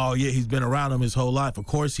 You know, oh yeah, he's been around him his whole life. Of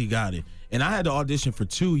course he got it. And I had to audition for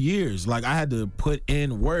 2 years. Like, I had to put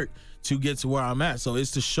in work to get to where I'm at. So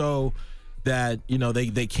it's to show that, you know,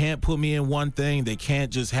 they can't put me in one thing. They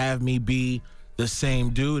can't just have me be the same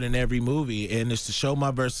dude in every movie. And it's to show my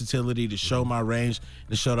versatility, to show my range, and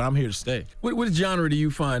to show that I'm here to stay. What genre do you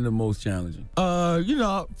find the most challenging? You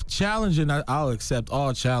know, challenging, I'll accept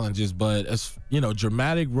all challenges, but as you know,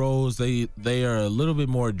 dramatic roles, they are a little bit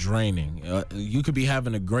more draining. You could be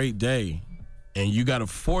having a great day, and you got to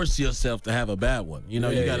force yourself to have a bad one. You know,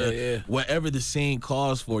 you got to, whatever the scene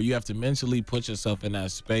calls for, you have to mentally put yourself in that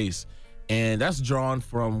space. And that's drawn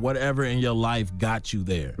from whatever in your life got you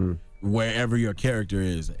there, wherever your character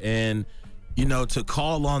is. And, you know, to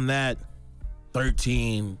call on that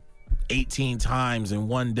 13, 18 times in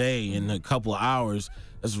one day in a couple of hours,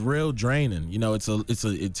 that's real draining. You know,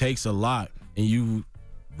 it takes a lot. And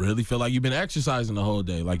really feel like you've been exercising the whole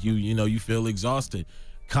day. Like you feel exhausted.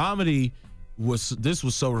 Comedy was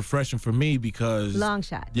so refreshing for me because long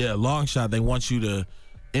shot. Yeah, long shot. They want you to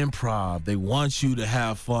improv. They want you to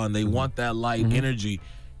have fun. They want that light energy.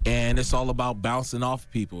 And it's all about bouncing off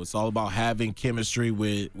people. It's all about having chemistry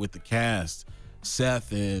with the cast.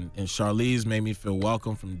 Seth and Charlize made me feel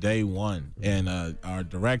welcome from day one. And our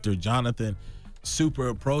director, Jonathan, super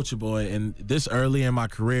approachable. And this early in my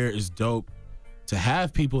career is dope to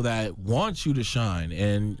have people that want you to shine.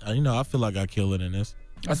 And, I feel like I kill it in this.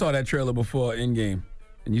 I saw that trailer before Endgame.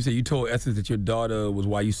 And you said you told Essence that your daughter was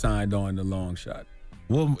why you signed on the long shot.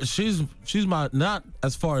 Well, she's my, not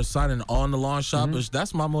as far as signing on the long shot, but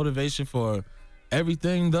that's my motivation for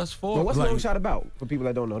everything thus far. Well, what's Long Shot about? For people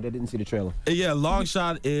that don't know, that didn't see the trailer. Yeah, Long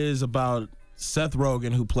Shot is about Seth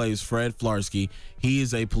Rogen, who plays Fred Flarsky. He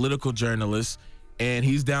is a political journalist, and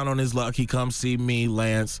he's down on his luck. He comes see me,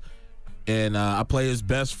 Lance, and I play his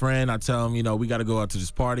best friend. I tell him, we got to go out to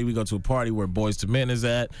this party. We go to a party where Boys to Men is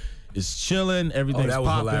at. It's chilling, everything's that was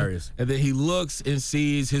popping. hilarious. And then he looks and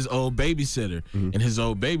sees his old babysitter. And his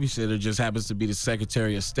old babysitter just happens to be the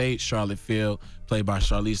Secretary of State, Charlotte Field, played by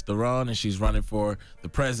Charlize Theron, and she's running for the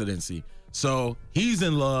presidency. So he's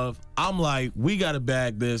in love. I'm like, we got to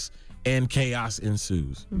bag this, and chaos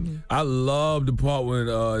ensues. I love the part when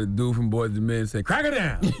the dude from Boys to Men said, "Crack it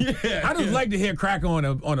down." I just like to hear crack on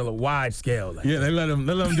a wide scale. Yeah, they let him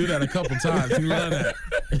do that a couple times. He loved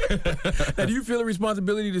that. Now, do you feel a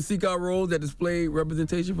responsibility to seek out roles that display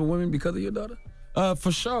representation for women because of your daughter?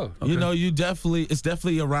 For sure. Okay. It's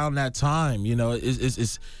definitely around that time.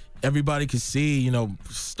 It's everybody can see,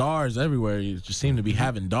 stars everywhere. You just seem to be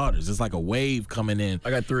having daughters. It's like a wave coming in. I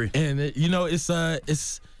got 3. And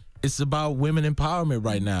it's about women empowerment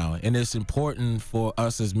right now, and it's important for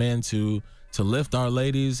us as men to lift our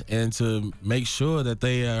ladies and to make sure that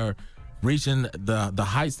they are reaching the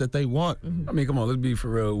heights that they want. I mean, come on, let's be for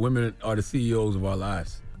real. Women are the CEOs of our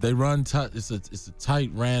lives. They run it's a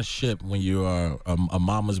tight ran ship when you are a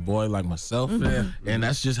mama's boy like myself. And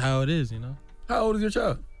that's just how it is. How old is your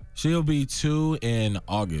child? She'll be 2 in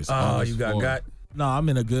August. Oh, you got. No, I'm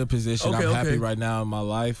in a good position. Okay, I'm happy okay. right now in my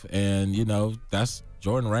life, and that's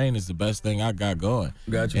Jordan Rain is the best thing I got going.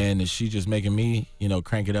 Gotcha. And she just making me,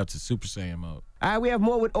 crank it up to Super Saiyan mode. All right, we have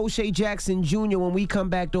more with O'Shea Jackson Jr. When we come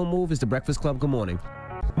back, don't move. It's the Breakfast Club. Good morning.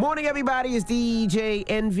 Morning, everybody. It's DJ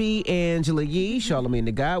Envy, Angela Yee, Charlamagne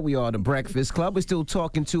the God. We are the Breakfast Club. We're still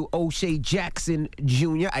talking to O'Shea Jackson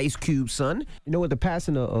Jr., Ice Cube's son. With the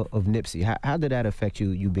passing of Nipsey, how did that affect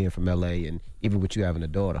you being from L.A. and even with you having a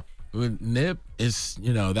daughter? With Nip, it's,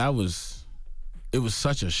 it was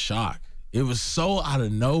such a shock. It was so out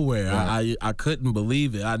of nowhere. Right. I couldn't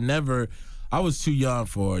believe it. I was too young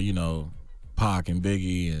for, Pac and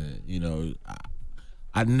Biggie, and,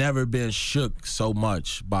 I'd never been shook so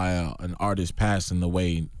much by an artist passing the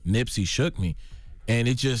way Nipsey shook me. And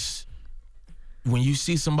it just, when you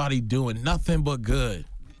see somebody doing nothing but good,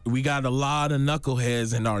 we got a lot of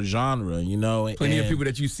knuckleheads in our genre, Plenty of people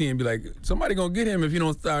that you see and be like, somebody gonna get him if you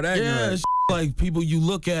don't start acting right. It's like people you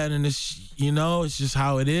look at and it's, it's just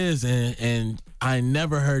how it is. And I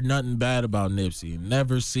never heard nothing bad about Nipsey.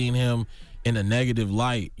 Never seen him in a negative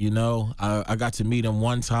light, I got to meet him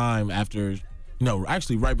one time after,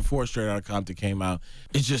 actually right before Straight Outta Compton came out.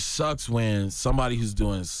 It just sucks when somebody who's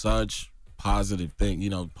doing such positive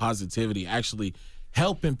positivity, actually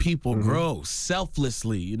helping people grow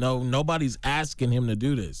selflessly. Nobody's asking him to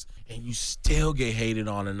do this. And you still get hated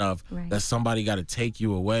on enough that somebody got to take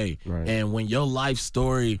you away. Right. And when your life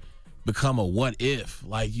story become a what if,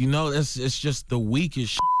 it's just the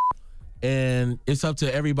weakest shit. And it's up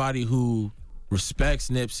to everybody who respects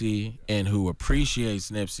Nipsey and who appreciates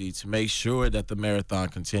Nipsey to make sure that the marathon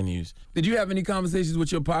continues. Did you have any conversations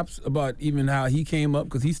with your pops about even how he came up?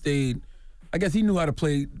 Because he stayed, I guess he knew how to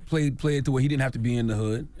play it to where he didn't have to be in the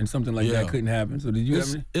hood, and something like that couldn't happen. So did you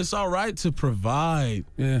have any? It's all right to provide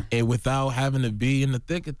and without having to be in the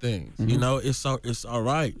thick of things. It's all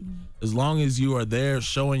right. As long as you are there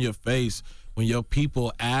showing your face when your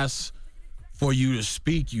people ask for you to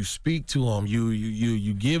speak, you speak to them.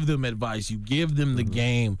 You give them advice. You give them the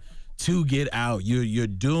game to get out. You're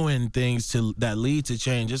doing things that lead to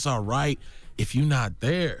change. It's all right if you're not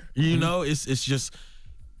there. It's just,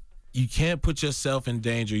 you can't put yourself in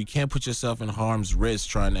danger. You can't put yourself in harm's risk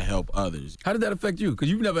trying to help others. How did that affect you?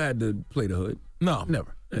 Because you've never had to play the hood. No,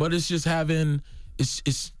 never. But it's just having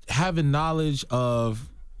knowledge of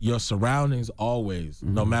your surroundings always,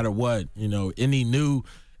 no matter what. Any new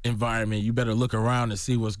environment, you better look around and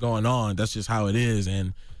see what's going on. That's just how it is.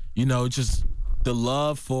 And just the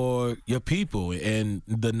love for your people and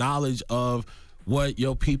the knowledge of what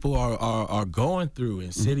your people are going through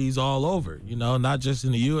in cities all over, you know, not just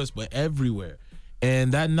in the U.S., but everywhere.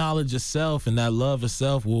 And that knowledge of self and that love of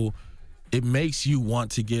self it makes you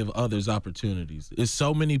want to give others opportunities. There's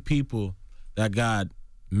so many people that got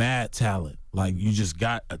mad talent, like you just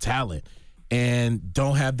got a talent, and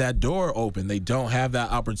don't have that door open. They don't have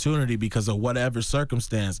that opportunity because of whatever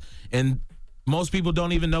circumstance. And most people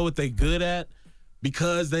don't even know what they're good at,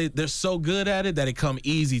 because they're so good at it that it come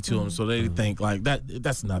easy to them. So they think like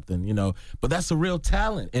that's nothing, you know. But that's a real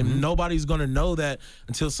talent, and nobody's gonna know that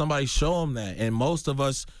until somebody show them that. And most of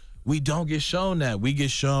us, we don't get shown that. We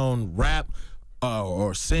get shown rap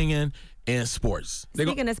or singing and sports.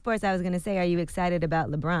 Speaking of sports, I was gonna say, are you excited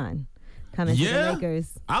about LeBron coming to the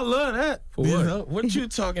Lakers? I love that. For what? What you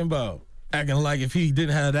talking about? Acting like if he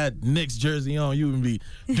didn't have that Knicks jersey on, you would be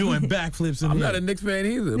doing backflips. I'm not a Knicks fan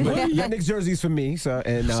either. But That Knicks jersey's for me, so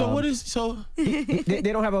what is so? They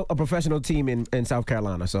don't have a professional team in South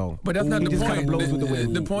Carolina, so. But that's not the just kinda point. blows with the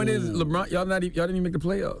wind. The point is, LeBron, y'all didn't even make the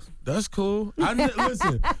playoffs. That's cool.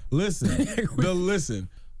 Listen.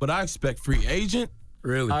 But I expect free agent.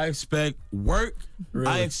 Really? I expect work. Really?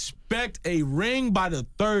 I expect a ring by the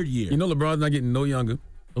 3rd year. You know LeBron's not getting no younger.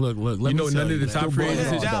 Look. You know none of the top free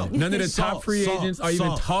agents. None of the top free agents are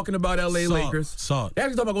even talking about LA Lakers. They're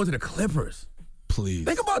actually talking about going to the Clippers. Please.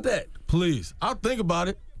 Think about that. Please. I'll think about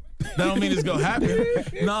it. That don't mean it's gonna happen.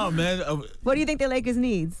 No, man. What do you think the Lakers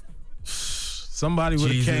needs? Somebody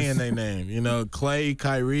with a K in their name. You know, Clay,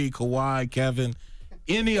 Kyrie, Kawhi, Kevin.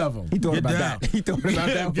 Any of them. He thought get about down. that. He thought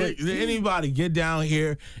about that. Anybody, get down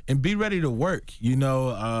here and be ready to work. You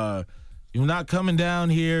know, you're not coming down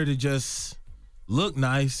here to just look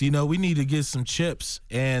nice. You know, we need to get some chips.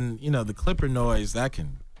 And, you know, the Clipper noise, that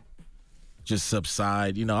can just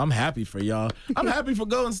subside. You know, I'm happy for y'all. I'm happy for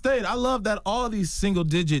Golden State. I love that all these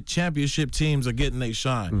single-digit championship teams are getting their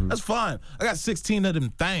shine. That's fine. I got 16 of them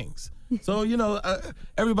things. So, you know,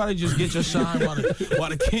 everybody just get your shine while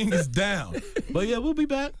the king is down. But, yeah, we'll be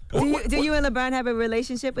back. Do you and LeBron have a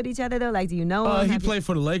relationship with each other, though? Like, do you know him? He played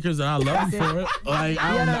for the Lakers, and I love him for it. Like,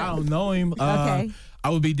 I don't know him. Okay. I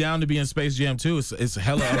would be down to be in Space Jam 2. It's a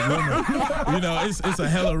hella rumor. You know, it's a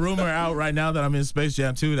hella rumor out right now that I'm in Space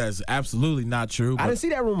Jam 2. That's absolutely not true. I didn't see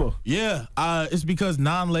that rumor. Yeah, it's because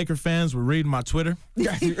non-Laker fans were reading my Twitter,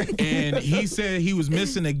 and he said he was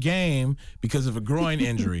missing a game because of a groin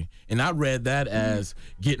injury, and I read that as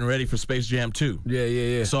getting ready for Space Jam 2.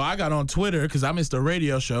 Yeah. So I got on Twitter because I missed a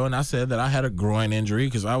radio show, and I said that I had a groin injury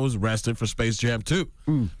because I was rested for Space Jam 2.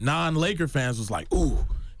 Non-Laker fans was like, ooh.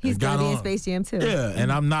 He's going to be in Space Jam too. Yeah,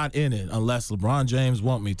 and I'm not in it unless LeBron James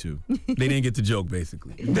want me to. They didn't get the joke,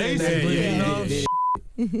 basically. Basically, you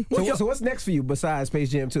know. So what's next for you besides Space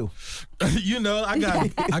Jam 2? You know, I got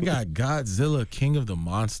Godzilla, King of the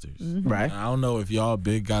Monsters. Right. I don't know if y'all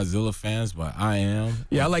big Godzilla fans, but I am.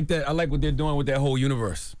 Yeah, I like that. I like what they're doing with that whole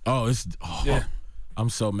universe. Yeah. I'm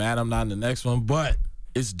so mad I'm not in the next one, but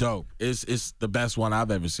it's dope. It's the best one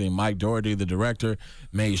I've ever seen. Mike Doherty, the director,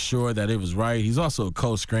 made sure that it was right. He's also a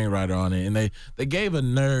co-screenwriter on it, and they gave a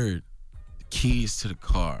nerd the keys to the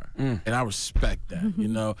car, and I respect that. You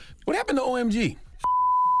know, what happened to OMG?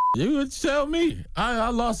 You would tell me. I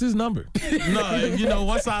lost his number. No, you know,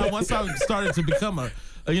 once I started to become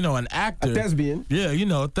an actor, a thespian. Yeah, you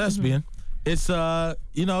know, a thespian. It's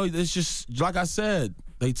you know, it's just like I said.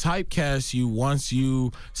 They typecast you once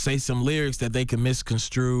you say some lyrics that they can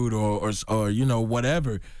misconstrue or you know,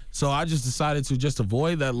 whatever. So I just decided to just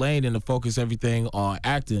avoid that lane and to focus everything on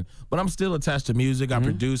acting. But I'm still attached to music. I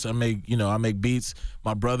produce. I make beats.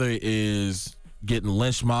 My brother is getting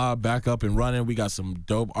Lynch Mob back up and running. We got some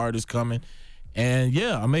dope artists coming, and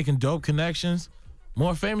yeah, I'm making dope connections.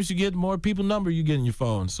 More famous you get, more people number you get in your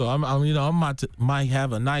phone. So I might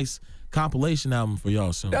have a nice compilation album for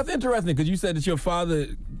y'all soon. That's interesting because you said that your father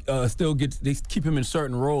they keep him in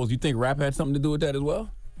certain roles. You think rap had something to do with that as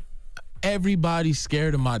well? Everybody's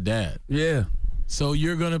scared of my dad. Yeah. So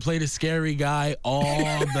you're going to play the scary guy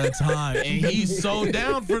all the time. And he's so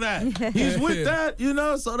down for that. He's with that, you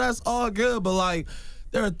know, so that's all good. But, like,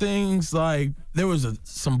 there are things like there was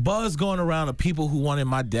some buzz going around of people who wanted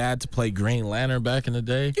my dad to play Green Lantern back in the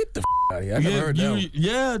day. Get the out of here. I never heard that.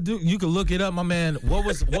 Yeah, dude, you can look it up, my man. What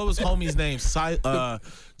was homie's name?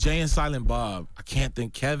 Jay and Silent Bob. I can't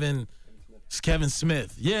think. Kevin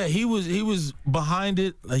Smith. Yeah, he was behind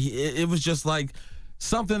it. Like, it was just like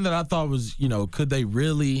something that I thought was, you know, could they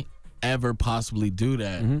really ever possibly do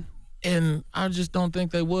that? And I just don't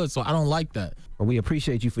think they would, so I don't like that. Well, we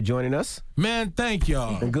appreciate you for joining us. Man, thank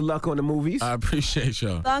y'all. And good luck on the movies. I appreciate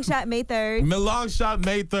y'all. Long shot May 3rd. Long shot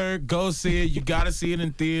May 3rd. Go see it. You got to see it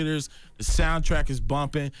in theaters. The soundtrack is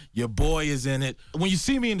bumping. Your boy is in it. When you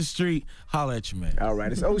see me in the street, holla at your man. All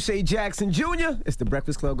right, it's O'Shea Jackson Jr. It's the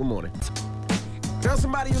Breakfast Club. Good morning. Tell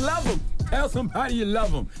somebody you love them. Tell somebody you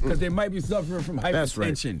love them, because they might be suffering from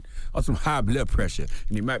hypertension or some high blood pressure,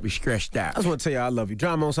 and they might be stressed out. I just want to tell you I love you.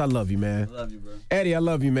 Dramos, I love you, man. I love you, bro. Eddie, I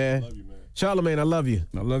love you, man. Love you, man. Charlamagne, I love you.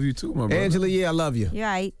 I love you too, my brother. Angela, yeah, I love you. You're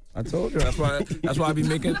right. I told you. That's why I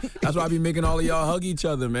be making all of y'all hug each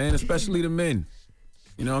other, man, especially the men.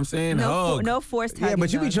 You know what I'm saying? Hug. No forced hugging. Yeah,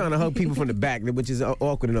 but you be though. trying to hug people from the back, which is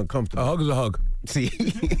awkward and uncomfortable. A hug is a hug. See?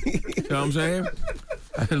 You know what I'm saying?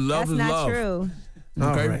 Love That's is not love. true.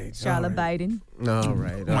 Okay. All right. Charlotte Biden. All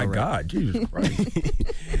right. Oh my God, Jesus Christ.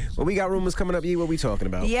 Well, we got rumors coming up. What we talking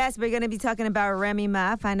about? Yes, we're going to be talking about Remy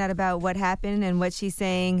Ma, find out about what happened and what she's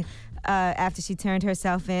saying after she turned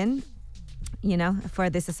herself in, for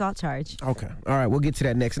this assault charge. Okay. All right. We'll get to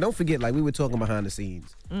that next. And don't forget, like we were talking behind the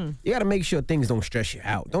scenes, you got to make sure things don't stress you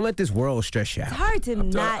out. Don't let this world stress you out. It's hard to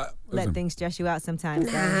not let things stress you out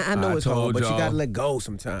sometimes. Nah, I know it's hard, but you got to let go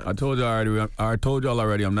sometimes. I told y'all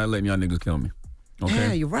already, I'm not letting y'all niggas kill me. Okay?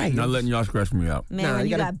 Yeah, you're right. I'm not letting y'all stress me out. Man, when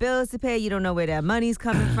you got bills to pay, you don't know where that money's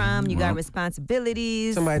coming from. You got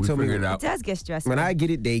responsibilities. Somebody told me figured it out. It does get stressful. When I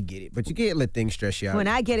get it, they get it. But you can't let things stress you out. When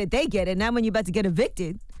I get it, they get it. Not when you're about to get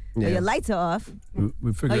evicted. Or your lights are off.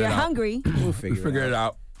 We figured Or it you're out. hungry. We'll figure it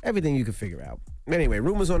out. Everything you can figure out. Anyway,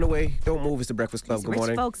 rumors on the way. Don't move. It's the Breakfast Club. Good Rich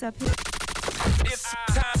morning. folks up here. It's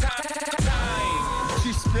time.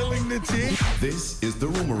 She's spilling the tea. This is the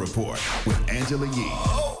Rumor Report with Angela Yee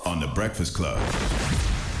on the Breakfast Club.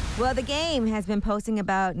 Well, The Game has been posting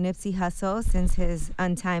about Nipsey Hussle since his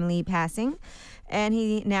untimely passing, and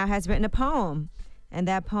he now has written a poem, and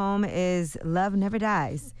that poem is Love Never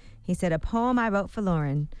Dies. He said, a poem I wrote for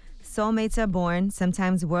Lauren. Soulmates are born,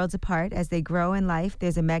 sometimes worlds apart. As they grow in life,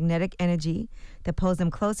 there's a magnetic energy that pulls them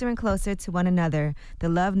closer and closer to one another. The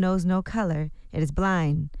love knows no color. It is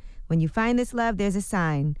blind. When you find this love, there's a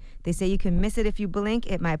sign. They say you can miss it if you blink.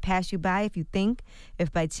 It might pass you by if you think.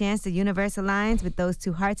 If by chance the universe aligns with those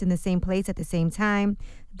two hearts in the same place at the same time,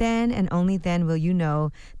 then and only then will you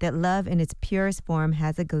know that love in its purest form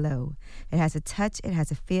has a glow. It has a touch. It has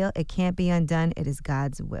a feel. It can't be undone. It is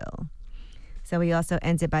God's will. So he also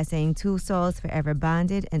ends it by saying, two souls forever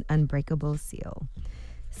bonded, an unbreakable seal.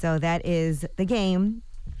 So that is The Game.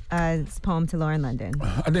 His poem to Lauren London.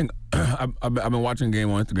 I think I've been watching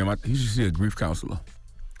Game on Instagram. He should see a grief counselor.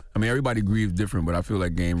 I mean, everybody grieves different, but I feel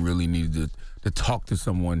like Game really needs to talk to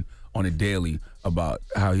someone on a daily about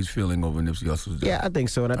how he's feeling over Nipsey Hussle's death. Yeah, I think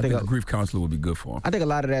so. And I think a grief counselor would be good for him. I think a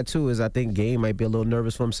lot of that, too, is I think Game might be a little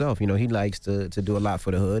nervous for himself. You know, he likes to do a lot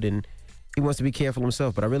for the hood, and he wants to be careful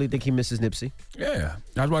himself, but I really think he misses Nipsey. Yeah,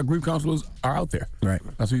 that's why grief counselors are out there. Right.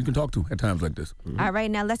 That's who you can talk to at times like this. Mm-hmm. All right,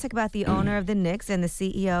 now let's talk about the owner of the Knicks and the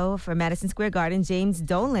CEO for Madison Square Garden, James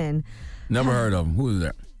Dolan. Never heard of him. Who is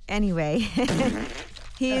that? Anyway,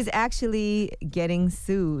 he is actually getting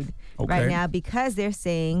sued right now because they're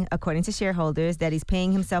saying, according to shareholders, that he's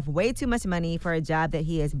paying himself way too much money for a job that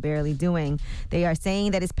he is barely doing. They are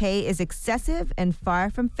saying that his pay is excessive and far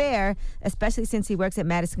from fair, especially since he works at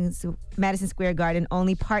Madison Square Garden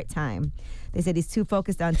only part-time. They said he's too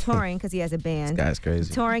focused on touring because he has a band. This guy's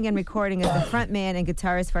crazy. Touring and recording as the frontman and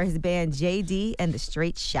guitarist for his band JD and the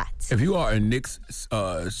Straight Shots. If you are a Knicks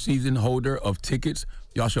season holder of tickets,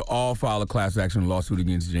 y'all should all file a class action lawsuit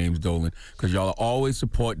against James Dolan because y'all always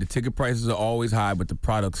support. The ticket prices are always high, but the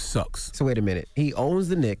product sucks. So wait a minute. He owns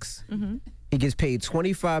the Knicks. Mm-hmm. He gets paid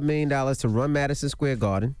 $25 million to run Madison Square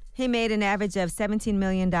Garden. He made an average of $17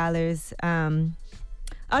 million.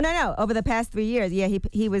 Over the past 3 years. Yeah,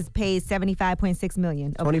 he was paid $75.6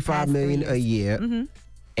 million. $25 million a year. Mm-hmm.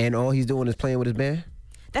 And all he's doing is playing with his band?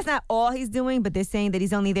 That's not all he's doing, but they're saying that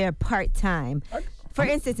he's only there part-time. For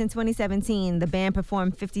instance, in 2017, the band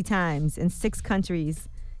performed 50 times in 6 countries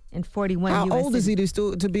in 41 How U.S. old is he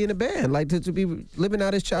to be in a band? Like to be living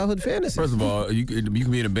out his childhood fantasy? First of all, you can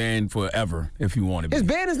be in a band forever if you want to be. His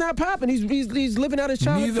band is not popping. He's living out his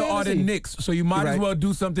childhood Neither fantasy. are the Knicks, so you might as well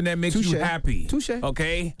do something that makes you happy. Touche.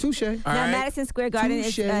 Okay? Touche. Now, Madison Square Garden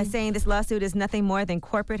is saying this lawsuit is nothing more than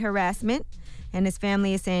corporate harassment, and his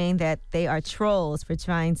family is saying that they are trolls for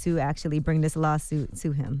trying to actually bring this lawsuit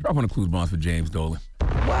to him. Drop on the clues bonds for James Dolan.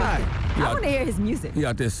 Why? I want to hear his music. He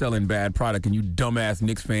out there selling bad product, and you dumbass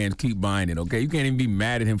Knicks fans keep buying it, okay? You can't even be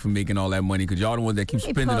mad at him for making all that money because y'all the ones that keep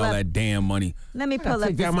spending all that damn money. Let me pull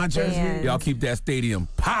up this band. Y'all keep that stadium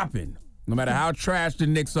popping. No matter how trash the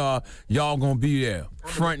Knicks are, y'all gonna be there,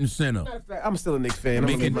 front and center. I'm still a Knicks fan.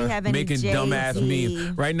 Making Jay-Z? dumbass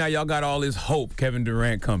memes. Right now, y'all got all this hope. Kevin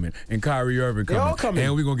Durant coming and Kyrie Irving coming. They all coming.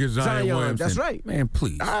 And we're gonna get Zion Williamson. That's right. Man,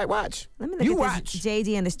 please. All right, watch. Let me look at this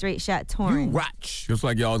JD and the straight shot touring. You watch. Just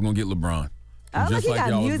like y'all was gonna get LeBron. Oh, look, Just he like got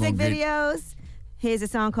y'all was music gonna get- videos. Here's a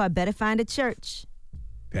song called Better Find a Church.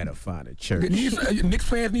 Better find a church. Knicks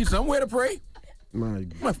fans need somewhere to pray. My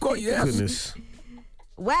Of course, yes. goodness.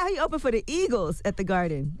 Wow, he opened for the Eagles at the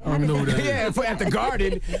Garden. I don't know who that is. Yeah, at the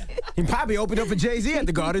Garden. He probably opened up for Jay-Z at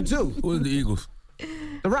the Garden, too. Who is the Eagles?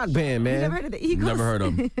 The rock band, man. You never heard of the Eagles? Never heard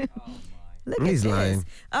of them. Look He's at this. lying.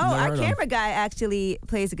 Oh, Never our heard of him. camera guy actually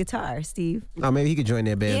plays a guitar, Steve. Oh, maybe he could join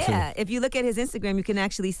their band, Yeah, if you look at his Instagram, you can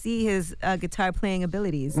actually see his guitar playing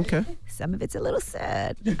abilities. Okay. Some of it's a little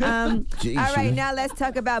sad. Jeez, All right, Shirley. now let's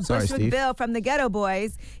talk about Sorry, Bushwick Steve. Bill from the Ghetto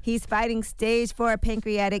Boys. He's fighting stage 4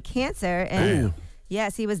 pancreatic cancer. And Damn.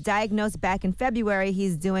 yes, he was diagnosed back in February.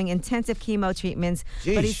 He's doing intensive chemo treatments,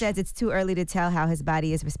 but he Jeez. says it's too early to tell how his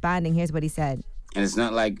body is responding. Here's what he said. And it's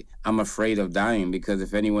not like I'm afraid of dying, because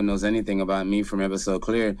if anyone knows anything about me from Ever So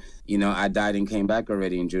Clear, you know, I died and came back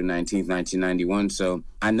already in June 19th, 1991. So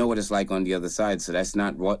I know what it's like on the other side. So that's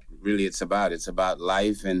not what really it's about. It's about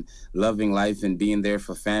life and loving life and being there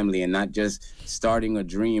for family, and not just starting a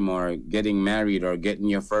dream or getting married or getting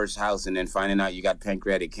your first house and then finding out you got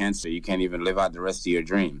pancreatic cancer. You can't even live out the rest of your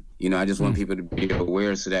dream. You know, I just want people to be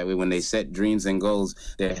aware so that way when they set dreams and goals,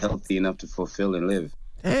 they're healthy enough to fulfill and live.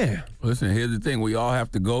 Yeah. Listen, here's the thing. We all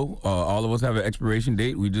have to go. All of us have an expiration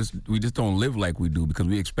date. We just don't live like we do because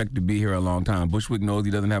we expect to be here a long time. Bushwick knows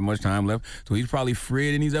he doesn't have much time left, so he's probably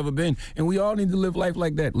freer than he's ever been. And we all need to live life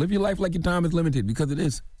like that. Live your life like your time is limited, because it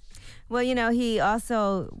is. Well, you know, he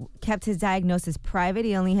also kept his diagnosis private.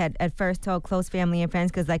 He only had at first told close family and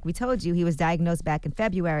friends because, like we told you, he was diagnosed back in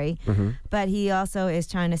February. But he also is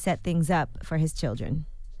trying to set things up for his children.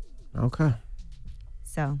 Okay.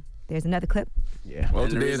 So there's another clip. Yeah. Well,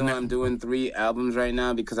 And the today is reason why not. I'm doing 3 albums right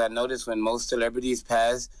now, because I noticed when most celebrities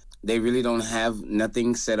pass, they really don't have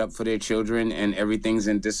nothing set up for their children and everything's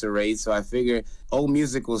in disarray. So I figure old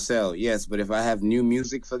music will sell, yes, but if I have new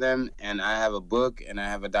music for them and I have a book and I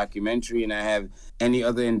have a documentary and I have any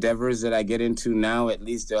other endeavors that I get into now, at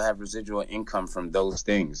least they'll have residual income from those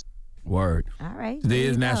things. Word. All right. Today there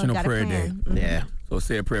is you go. National Got a Prayer Day. plan. Yeah. So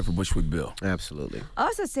say a prayer for Bushwick Bill. Absolutely.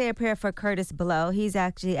 Also say a prayer for Curtis Blow. He's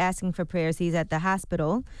actually asking for prayers. He's at the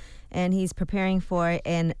hospital, and he's preparing for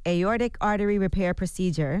an aortic artery repair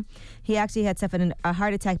procedure. He actually had suffered a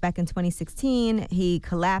heart attack back in 2016. He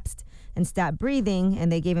collapsed and stopped breathing, and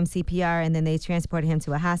they gave him CPR, and then they transported him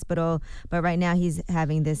to a hospital. But right now he's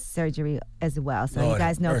having this surgery as well. So Lord you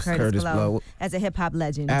guys know have mercy. Curtis Curtis Blow Blow. as a hip-hop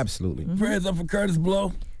legend. Absolutely. Prayers up for Curtis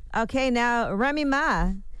Blow. Okay, now Remy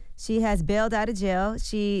Ma, she has bailed out of jail.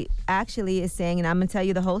 She actually is saying, and I'm gonna tell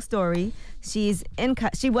you the whole story. She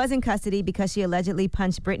was in custody because she allegedly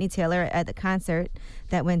punched Brittany Taylor at the concert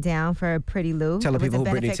that went down for Pretty Lou. Tell the It was people a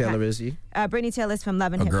who Brittany benefit Taylor is. Brittany Taylor's from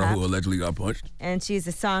Love and A Hip girl Hop, who allegedly got punched. and she's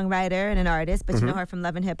a songwriter and an artist. But you know her from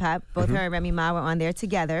Love and Hip Hop. Both her and Remy Ma were on there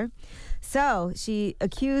together. So she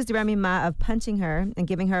accused Remy Ma of punching her and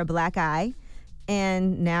giving her a black eye.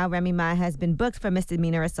 And now Remy Ma has been booked for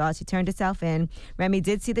misdemeanor assault. She turned herself in. Remy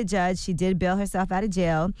did see the judge. She did bail herself out of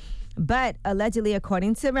jail. But allegedly,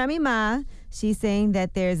 according to Remy Ma, she's saying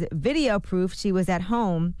that there's video proof she was at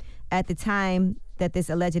home at the time that this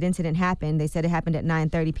alleged incident happened. They said it happened at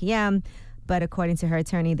 9:30 p.m., but according to her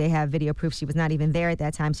attorney, they have video proof she was not even there at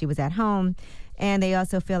that time. She was at home. And they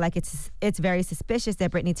also feel like it's very suspicious that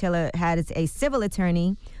Brittany Taylor had a civil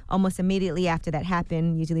attorney almost immediately after that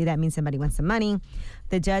happened. Usually that means somebody wants some money.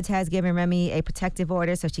 The judge has given Remy a protective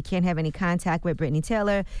order, so she can't have any contact with Brittany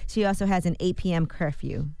Taylor. She also has an 8 p.m.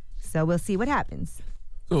 curfew. So we'll see what happens.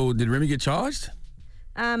 So did Remy get charged?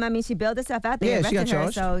 I mean, she bailed herself out. They Yeah, she got arrested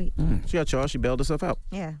her, charged. so She got charged. She bailed herself out.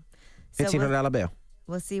 yeah. So $1,500 bail.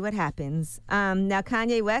 we'll see what happens. Now,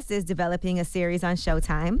 Kanye West is developing a series on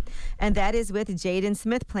Showtime, and that is with Jaden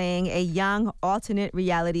Smith playing a young alternate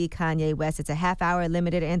reality Kanye West. It's a half-hour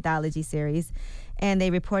limited anthology series, and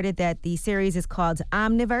they reported that the series is called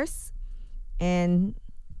Omniverse, and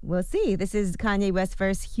we'll see. This is Kanye West's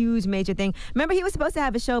first huge major thing. Remember, he was supposed to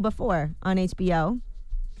have a show before on HBO.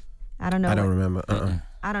 I don't know. I don't remember.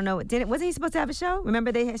 I don't know. Wasn't he supposed to have a show?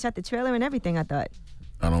 Remember, they had shot the trailer and everything, I thought.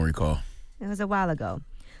 I don't recall. It was a while ago.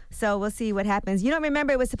 So we'll see what happens. You don't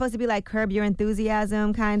remember it was supposed to be like Curb Your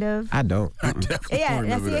Enthusiasm, kind of? I don't. Yeah,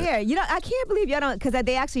 I see it here. You know, I can't believe y'all don't, because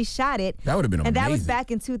they actually shot it. That would have been And amazing. that was back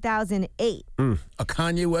in 2008. A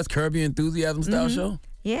Kanye West Curb Your Enthusiasm style show?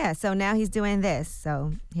 Yeah, so now he's doing this.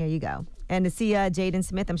 So here you go. And to see Jaden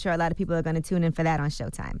Smith, I'm sure a lot of people are going to tune in for that on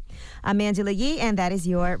Showtime. I'm Angela Yee, and that is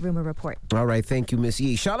your Rumor Report. All right, thank you, Miss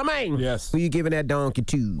Yee. Charlamagne. Yes. Who you giving that donkey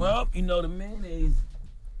to? Well, you know, the mayonnaise.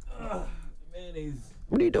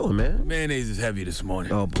 What are you doing, man? The mayonnaise is heavy this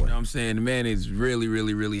morning. Oh, boy. You know what I'm saying? The mayonnaise is really,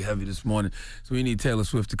 really, really heavy this morning. So we need Taylor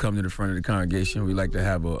Swift to come to the front of the congregation. We like to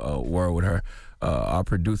have a word with her. Our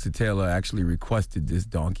producer, Taylor, actually requested this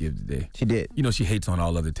donkey of the day. She did. You know, she hates on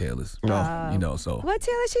all other Taylors. You know, so. What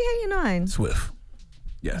Taylor she hating on? Swift.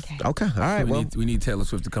 Yes. Okay. All right. So we need Taylor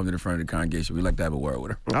Swift to come to the front of the congregation. We like to have a word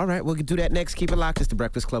with her. All right. We'll do that next. Keep it locked. It's the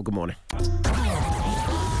Breakfast Club. Good morning. I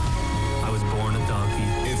was born a donkey.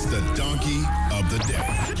 It's the donkey of the day.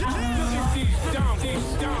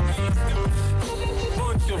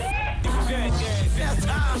 That's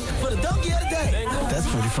time for the donkey of the day. That's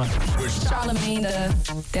pretty funny. Charlamagne the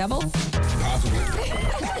devil? Possibly.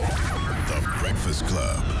 The Breakfast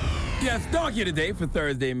Club. Yes, donkey of the day for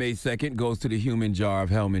Thursday, May 2nd goes to the human jar of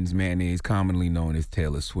Hellman's mayonnaise, commonly known as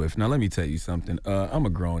Taylor Swift. Now, let me tell you something. I'm a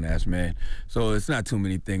grown-ass man, so it's not too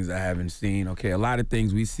many things I haven't seen, okay? A lot of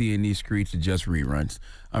things we see in these streets are just reruns,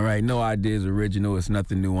 all right? No idea is original. It's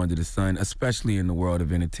nothing new under the sun, especially in the world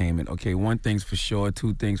of entertainment, okay? One thing's for sure,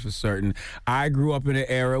 two things for certain. I grew up in an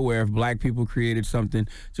era where if black people created something,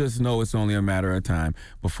 just know it's only a matter of time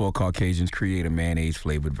before Caucasians create a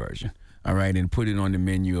mayonnaise-flavored version. All right, and put it on the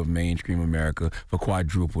menu of mainstream America for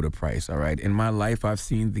quadruple the price, all right? In my life, I've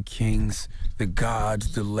seen the kings, the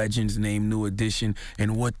gods, the legends name New Edition,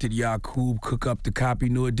 and what did Yakub cook up to copy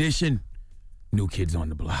New Edition? New Kids on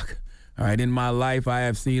the Block. All right, in my life, I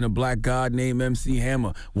have seen a black god named MC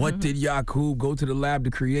Hammer. What did Yakub go to the lab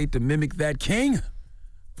to create to mimic that king?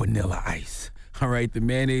 Vanilla Ice. All right, the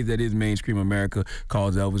mayonnaise that is mainstream America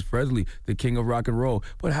calls Elvis Presley the king of rock and roll.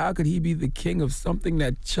 But how could he be the king of something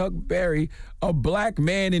that Chuck Berry, a black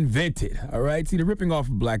man, invented? All right, see, the ripping off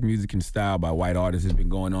of black music and style by white artists has been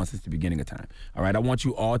going on since the beginning of time. All right, I want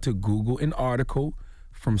you all to Google an article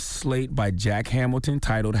from Slate by Jack Hamilton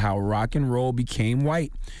titled How Rock and Roll Became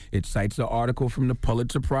White. It cites an article from the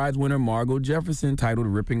Pulitzer Prize winner Margot Jefferson titled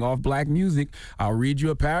Ripping Off Black Music. I'll read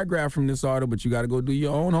you a paragraph from this article, but you got to go do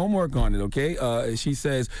your own homework on it, okay? She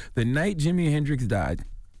says, the night Jimi Hendrix died,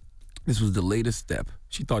 this was the latest step.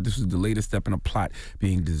 She thought this was the latest step in a plot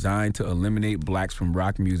being designed to eliminate blacks from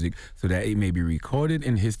rock music so that it may be recorded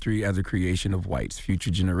in history as a creation of whites.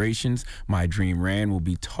 Future generations, My Dream Ran, will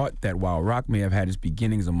be taught that while rock may have had its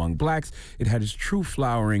beginnings among blacks, it had its true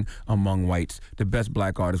flowering among whites. The best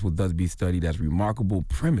black artists will thus be studied as remarkable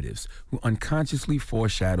primitives who unconsciously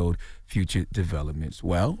foreshadowed future developments.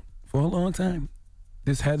 Well, for a long time,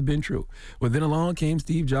 this has been true. But then along came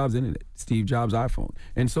Steve Jobs' internet, Steve Jobs' iPhone,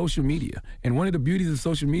 and social media. And one of the beauties of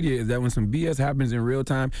social media is that when some BS happens in real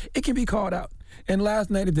time, it can be called out. And last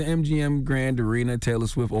night at the MGM Grand Arena, Taylor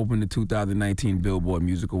Swift opened the 2019 Billboard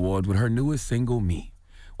Music Awards with her newest single, Me.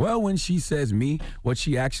 Well, when she says me, what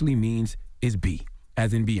she actually means is B,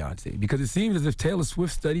 as in Beyonce, because it seems as if Taylor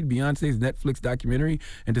Swift studied Beyonce's Netflix documentary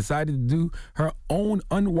and decided to do her own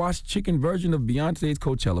unwashed chicken version of Beyonce's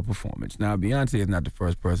Coachella performance. Now, Beyonce is not the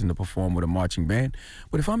first person to perform with a marching band,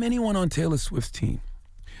 but if I'm anyone on Taylor Swift's team,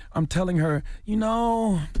 I'm telling her, you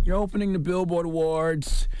know, you're opening the Billboard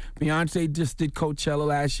Awards. Beyonce just did Coachella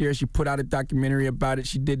last year. She put out a documentary about it.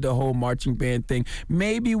 She did the whole marching band thing.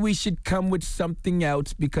 Maybe we should come with something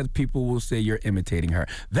else because people will say you're imitating her.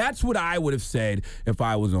 That's what I would have said if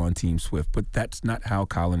I was on Team Swift, but that's not how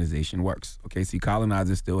colonization works. Okay, see,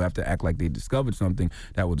 colonizers still have to act like they discovered something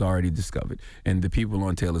that was already discovered. And the people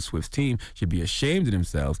on Taylor Swift's team should be ashamed of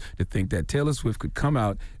themselves to think that Taylor Swift could come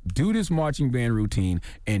out, do this marching band routine,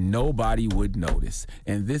 and nobody would notice.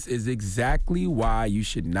 And this is exactly why you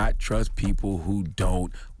should not trust people who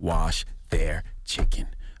don't wash their chicken.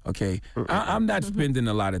 Okay, I'm not spending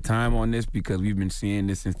a lot of time on this because we've been seeing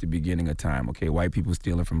this since the beginning of time. Okay, white people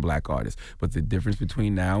stealing from black artists. But the difference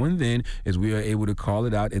between now and then is we are able to call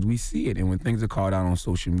it out as we see it. And when things are called out on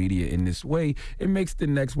social media in this way, it makes the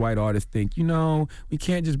next white artist think, you know, we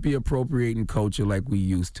can't just be appropriating culture like we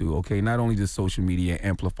used to. Okay, not only does social media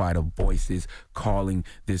amplify the voices calling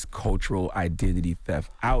this cultural identity theft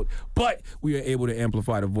out, but we are able to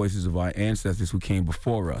amplify the voices of our ancestors who came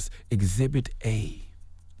before us. Exhibit A.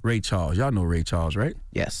 Ray Charles. Y'all know Ray Charles, right?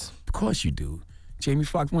 Yes. Of course you do. Jamie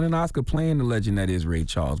Foxx won an Oscar playing the legend that is Ray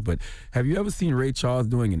Charles. But have you ever seen Ray Charles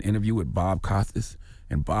doing an interview with Bob Costas?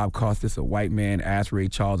 And Bob Costas, a white man, asked Ray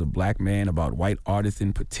Charles, a black man, about white artists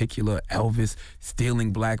in particular, Elvis,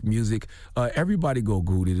 stealing black music. Everybody go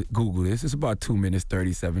Google this. It's about 2 minutes,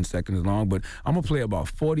 37 seconds long, but I'm going to play about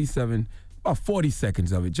 47 about 40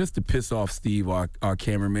 seconds of it, just to piss off Steve, our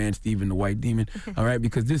cameraman, Steve and the White Demon. All right,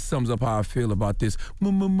 because this sums up how I feel about this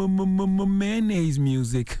mayonnaise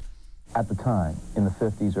music. At the time, in the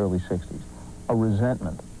 50s, early 60s, a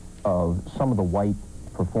resentment of some of the white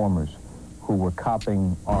performers who were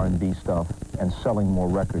copying R&B stuff and selling more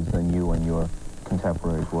records than you and your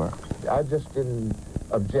contemporaries were. I just didn't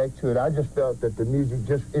object to it. I just felt that the music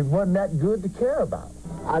it wasn't that good to care about.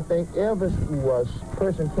 I think Elvis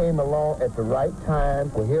person came along at the right time,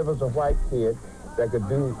 where here was a white kid that could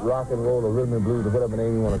do rock and roll or rhythm and blues or whatever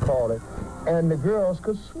name you want to call it, and the girls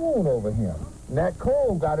could swoon over him. Nat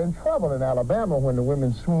Cole got in trouble in Alabama when the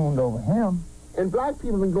women swooned over him. And black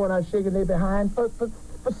people have been going out shaking their behind for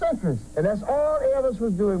centuries. And that's all Elvis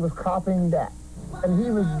was doing, was copying that. And he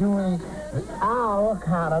was doing our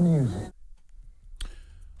kind of music.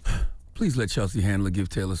 Please let Chelsea Handler give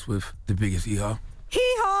Taylor Swift the biggest hee-haw.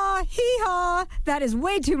 Hee-haw, hee-haw. That is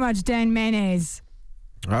way too much Dan Mayonnaise.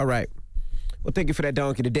 All right. Well, thank you for that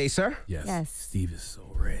donkey today, sir. Yes. Steve is so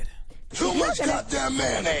red. Too much goddamn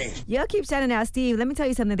mayonnaise. Y'all keep shouting out Steve. Let me tell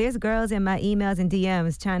you something. There's girls in my emails and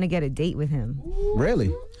DMs trying to get a date with him.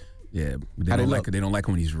 Really? Yeah, but they don't like it. They don't like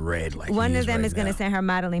him when he's red. Like one of them right is going now. to send her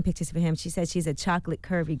modeling pictures for him. She said she's a chocolate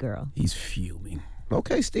curvy girl. He's fuming.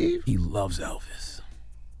 Okay, Steve. He loves Elvis.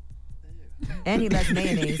 And he loves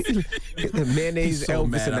mayonnaise. The mayonnaise, He's so Elvis,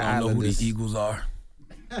 mad and the I don't know who Islanders. the Eagles are.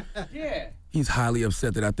 Yeah. He's highly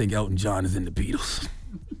upset that I think Elton John is in the Beatles.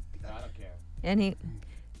 And he,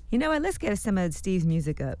 you know what? Let's get some of Steve's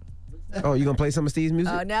music up. Oh, you gonna play some of Steve's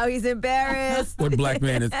music? Oh, now he's embarrassed. What black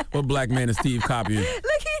man is Steve copying? Look,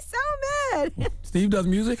 he's so mad. Steve does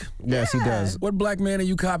music? Yes, he does. What black man are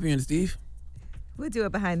you copying, Steve? We'll do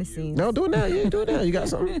it behind the scenes. No, do it now. Yeah, do it now. You got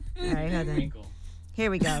something? All right, hold on.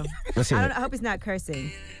 Here we go. Let's hear it. I hope he's not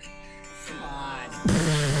cursing.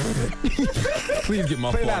 Please get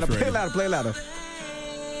my Play farts louder, ready. play louder, play louder.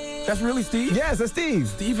 That's really Steve? Yes, that's Steve.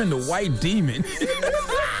 Steve and the White Demon.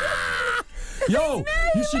 Yo,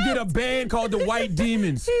 you should get a band called the White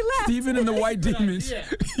Demons. Steven and the White Demons.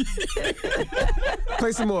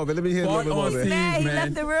 Play some more of it. Let me hear a little bit more of it. He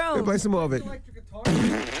left the room. Play some more of it.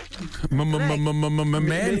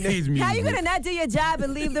 Mayonnaise music. How you gonna not do your job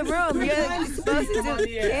and leave the room? You're supposed to do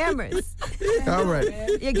cameras. All right.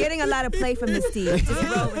 You're getting a lot of play from this Steve. Just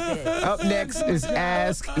roll with it. Up next is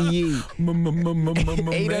Ask Ye.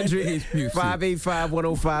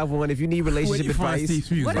 800-585-1051. If you need relationship advice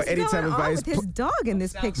What or is any type going of on advice, with his dog in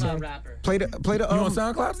this picture? play the You on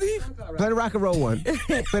SoundCloud, Steve? play the rock and roll one.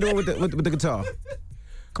 Play the one with the guitar.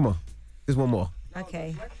 Come on. There's one more.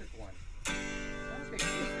 Okay.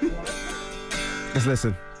 Let's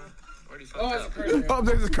listen. Oh,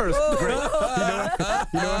 there's a curse. Great.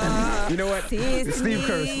 You know what? It's Steve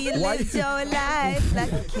Curse. Live your life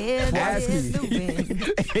like a kid. Ask Me.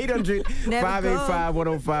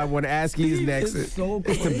 800-585-1051. Ask Me is next. It's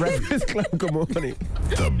the Breakfast Club. Good morning.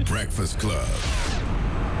 The Breakfast Club.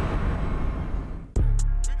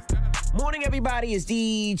 Morning, everybody. It's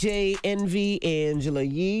DJ Envy, Angela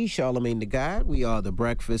Yee, Charlamagne the God. We are the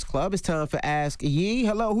Breakfast Club. It's time for Ask Yee.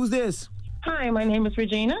 Hello, who's this? Hi, my name is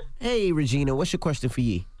Regina. Hey, Regina. What's your question for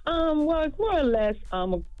Yee? Well, it's more or less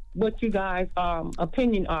what you guys'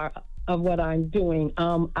 opinion are of what I'm doing.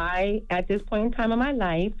 I, at this point in time in my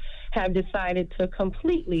life, have decided to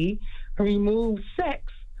completely remove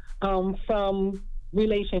sex from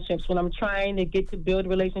relationships when I'm trying to get to build a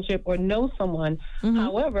relationship or know someone.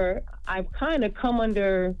 However, I've kind of come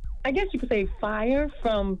under, I guess you could say, fire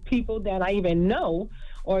from people that I even know,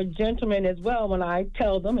 or gentlemen as well, when I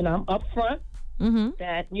tell them, and I'm upfront,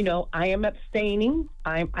 that, you know, I am abstaining.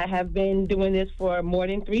 I have been doing this for more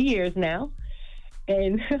than 3 years now.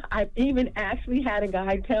 And I've even actually had a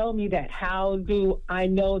guy tell me that, how do I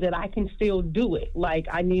know that I can still do it? Like,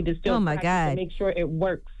 I need to still practice to make sure it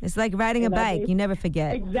works. It's like riding a bike. You never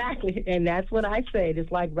forget. Exactly. And that's what I said.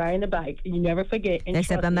 It's like riding a bike. You never forget. And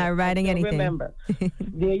Except trust I'm me, not riding I still anything. Remember.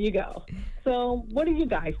 There you go. So what do you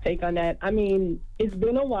guys take on that? I mean, it's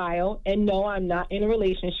been a while, and no, I'm not in a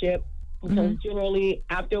relationship, because generally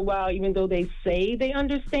after a while, even though they say they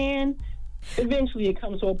understand, eventually it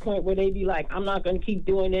comes to a point where they be like, I'm not going to keep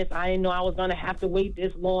doing this. I didn't know I was going to have to wait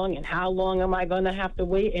this long, and how long am I going to have to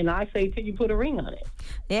wait? And I say, till you put a ring on it.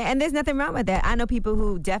 Yeah, and there's nothing wrong with that. I know people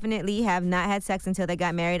who definitely have not had sex until they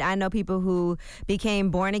got married. I know people who became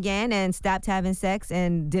born again and stopped having sex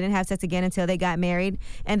and didn't have sex again until they got married.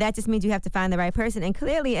 And that just means you have to find the right person. And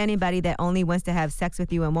clearly anybody that only wants to have sex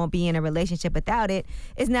with you and won't be in a relationship without it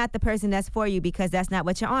is not the person that's for you, because that's not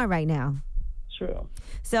what you're on right now. true.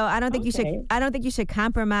 So I don't think you should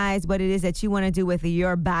compromise what it is that you want to do with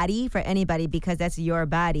your body for anybody, because that's your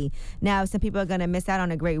body. Now, if some people are going to miss out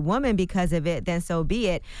on a great woman because of it, then so be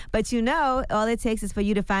it. But all it takes is for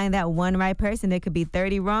you to find that one right person. There could be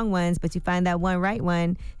 30 wrong ones, but you find that one right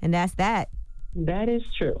one, and that's that. That is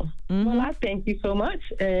true. Mm-hmm. Well, I thank you so much,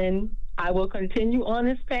 and I will continue on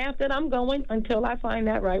this path that I'm going until I find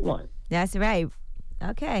that right one. That's right.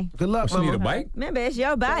 Okay. Good luck, She need a bike? Remember, it's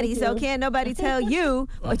your body, so can't nobody tell you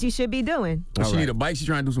what you should be doing. She need a bike? She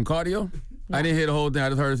trying to do some cardio? I didn't hear the whole thing. I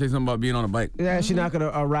just heard her say something about being on a bike. Yeah, she's not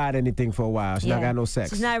going to ride anything for a while. She's not got no sex.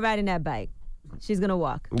 She's not riding that bike. She's going to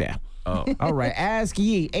walk. Yeah. Oh. All right. Ask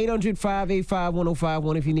Yee.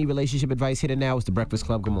 800-585-1051. If you need relationship advice, hit it now. It's The Breakfast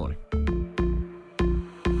Club. Good morning.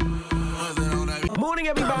 Morning,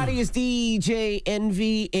 everybody. It's DJ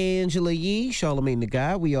Envy, Angela Yee, Charlamagne the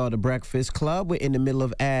Guy. We are The Breakfast Club. We're in the middle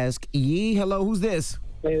of Ask Yee. Hello, who's this?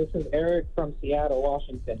 Hey, this is Eric from Seattle,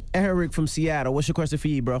 Washington. Eric from Seattle. What's your question for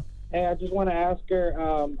Yee, bro? Hey, I just want to ask her,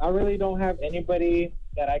 I really don't have anybody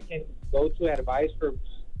that I can go to advice for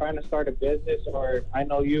trying to start a business, or I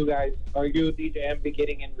know you guys, or you, DJ Envy,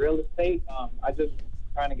 getting in real estate. I just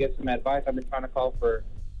trying to get some advice. I've been trying to call for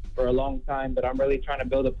a long time, but I'm really trying to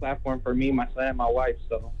build a platform for me, my son, and my wife.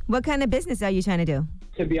 So, what kind of business are you trying to do?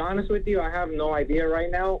 To be honest with you, I have no idea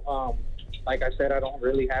right now. Like I said, I don't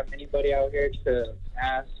really have anybody out here to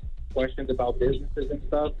ask questions about businesses and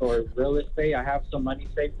stuff or real estate. I have some money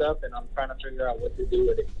saved up, and I'm trying to figure out what to do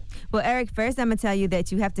with it. Well, Eric, first I'm going to tell you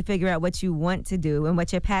that you have to figure out what you want to do and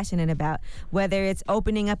what you're passionate about, whether it's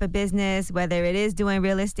opening up a business, whether it is doing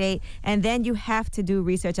real estate, and then you have to do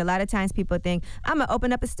research. A lot of times people think, I'm going to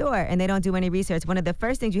open up a store, and they don't do any research. One of the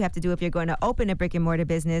first things you have to do if you're going to open a brick and mortar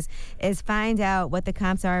business is find out what the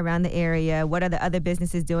comps are around the area, what are the other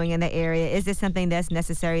businesses doing in the area, is this something that's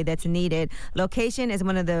necessary, that's needed. Location is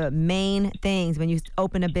one of the main things when you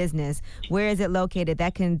open a business. Where is it located?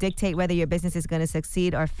 That can dictate whether your business is going to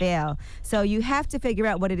succeed or fail. So you have to figure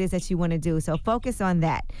out what it is that you want to do. So focus on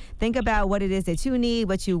that. Think about what it is that you need,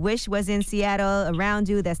 what you wish was in Seattle, around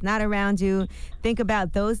you, that's not around you. Think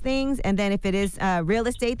about those things. And then if it is real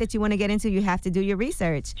estate that you want to get into, you have to do your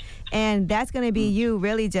research. And that's going to be you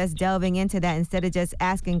really just delving into that instead of just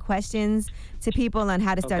asking questions to people on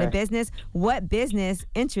how to start a business. What business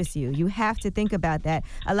interests you? You have to think about that.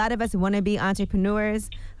 A lot of us want to be entrepreneurs,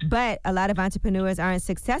 but a lot of entrepreneurs aren't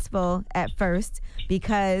successful at first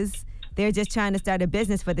because they're just trying to start a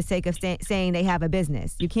business for the sake of saying they have a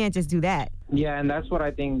business. You can't just do that. Yeah, and that's what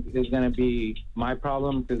I think is going to be my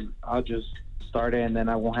problem, because I'll just start it and then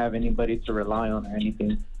I won't have anybody to rely on or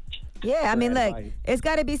anything. Yeah, I mean, look, it's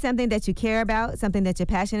got to be something that you care about, something that you're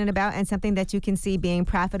passionate about, and something that you can see being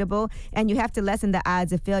profitable. And you have to lessen the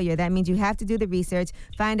odds of failure. That means you have to do the research,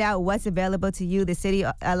 find out what's available to you. The city,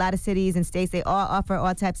 a lot of cities and states, they all offer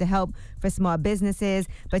all types of help for small businesses.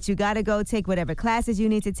 But you got to go take whatever classes you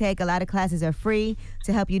need to take. A lot of classes are free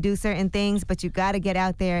to help you do certain things, but you got to get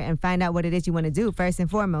out there and find out what it is you want to do first and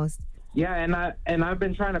foremost. Yeah, and I've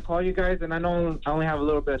been trying to call you guys, and I know I only have a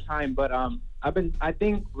little bit of time, but I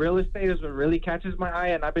think real estate is what really catches my eye,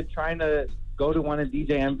 and I've been trying to go to one of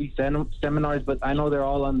DJ Envy seminars, but I know they're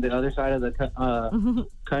all on the other side of the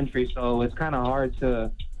country, so it's kind of hard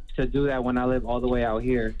to do that when I live all the way out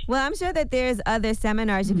here. Well, I'm sure that there's other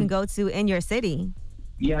seminars you can go to in your city.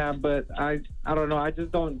 Yeah, but I don't know. I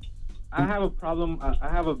just don't. I have a problem. I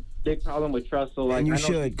have a big problem with trust. So, like, and you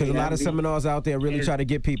should, because a lot of seminars out there really try to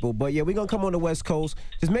get people. But yeah, we're gonna come on the West Coast.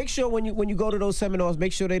 Just make sure when you go to those seminars,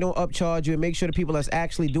 make sure they don't upcharge you, and make sure the people that's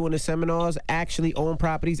actually doing the seminars actually own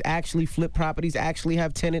properties, actually flip properties, actually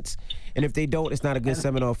have tenants. And if they don't, it's not a good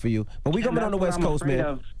seminar for you. But we coming on the West Coast,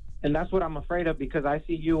 man. And that's what I'm afraid of, because I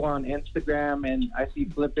see you on Instagram and I see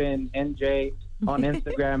flipping NJ on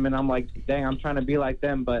Instagram, and I'm like, dang, I'm trying to be like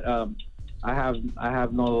them, but I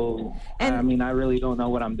have no, I mean, I really don't know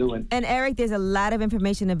what I'm doing. And Eric, there's a lot of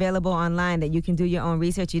information available online that you can do your own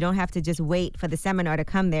research. You don't have to just wait for the seminar to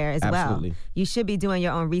come there as well. You should be doing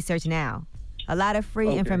your own research now. A lot of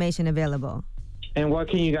free information available. And what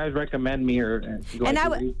can you guys recommend me and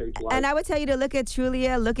I would tell you to look at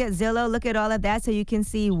Trulia, look at Zillow, look at all of that so you can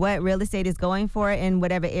see what real estate is going for in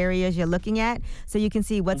whatever areas you're looking at. So you can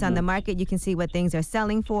see what's on the market. You can see what things are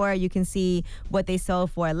selling for. You can see what they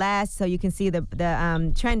sold for last. So you can see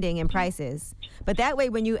the trending in prices. But that way,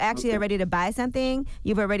 when you actually are ready to buy something,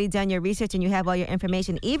 you've already done your research and you have all your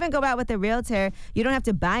information. Even go out with a realtor. You don't have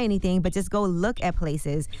to buy anything, but just go look at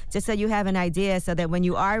places just so you have an idea, so that when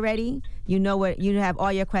you are ready, you know what, you have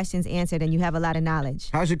all your questions answered and you have a lot of knowledge.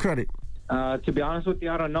 How's your credit? To be honest with you,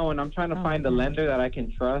 I don't know, and I'm trying to find a lender that I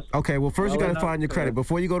can trust. Okay, well, first you got to enough find your credit.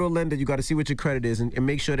 Before you go to a lender, you got to see what your credit is and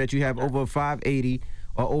make sure that you have over a 580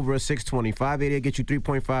 or over a 620. 580 will get you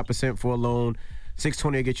 3.5% for a loan.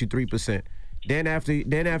 620 will get you 3%. Then after you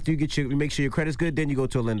get you make sure your credit's good, then you go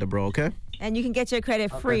to a lender, bro, okay? And you can get your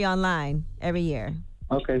credit free online every year.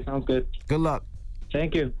 Okay, sounds good. Good luck.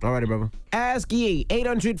 Thank you. All righty, brother. Ask Yee,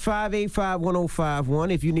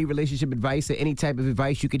 800-585-1051. If you need relationship advice or any type of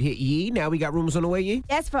advice, you could hit Yee. Now we got rumors on the way, Yee.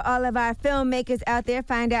 Yes, for all of our filmmakers out there,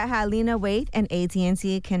 find out how Lena Waithe and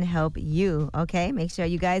AT&T can help you, okay? Make sure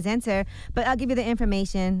you guys enter. But I'll give you the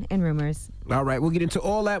information and rumors. All right, we'll get into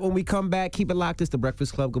all that when we come back. Keep it locked. It's The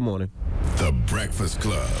Breakfast Club. Good morning. The Breakfast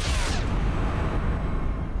Club.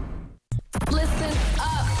 Listen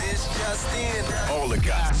up. This just in. All the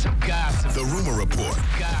gossip. The Rumor Report.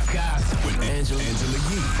 Gossip. With Angela Yee.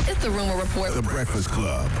 It's the Rumor Report. The Breakfast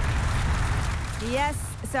Club. Yes,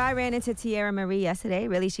 so I ran into Tierra Marie yesterday.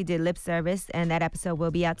 Really, she did lip service, and that episode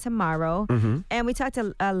will be out tomorrow. Mm-hmm. And we talked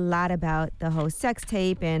a lot about the whole sex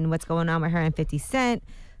tape and what's going on with her and 50 Cent.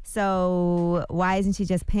 So why isn't she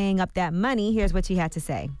just paying up that money? Here's what she had to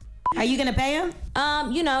say. Are you gonna pay him?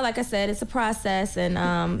 Like I said, it's a process, and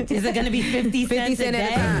is it gonna be 50 cents a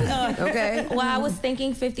day? Okay. Well, I was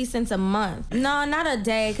thinking 50 cents a month. No, not a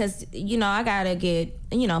day, because I gotta get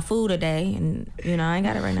food a day, and I ain't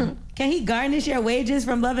got it right now. Can he garnish your wages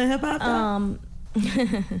from Love and Hip Hop?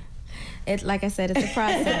 It, like I said, it's a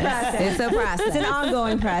process. It's a process. It's an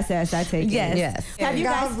ongoing process, I take it. Yes. Have you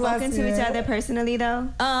guys spoken to each other personally, though?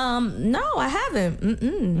 No, I haven't.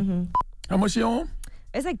 Mm-mm. How much you owe him?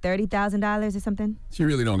 It's like $30,000 or something. She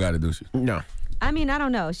really don't got it, do she? No. I mean, I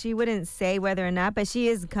don't know. She wouldn't say whether or not, but she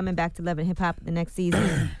is coming back to Love and Hip Hop the next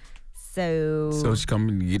season. So she's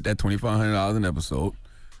coming to get that $2,500 an episode.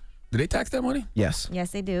 Do they tax that money? Yes.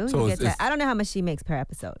 Yes, they do. So You get I don't know how much she makes per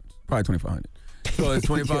episode. Probably $2,500. So it's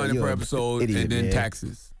 $2,500 per episode, idiot, and then man.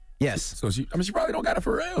 taxes. Yes. So she probably don't got it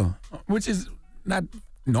for real, which is not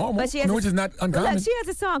normal. But she has which is not uncommon. Look, she has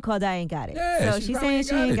a song called I Ain't Got It. Yeah, so she she's probably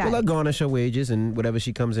saying she ain't got Well, it. I'll garnish her wages, and whatever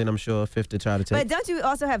she comes in, I'm sure Fifth to try to take. But don't you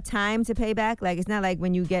also have time to pay back? Like, it's not like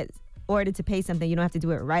when you get ordered to pay something, you don't have to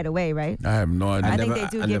do it right away, right? I have no idea. I think they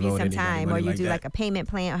do give you some time, or you do that. like a payment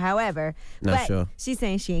plan, or however. Not but sure. she's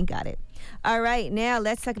saying she ain't got it. All right, now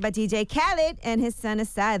let's talk about DJ Khaled and his son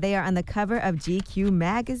Asad. They are on the cover of GQ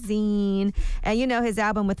magazine. And his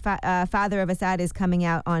album with Father of Asad is coming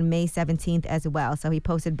out on May 17th as well. So he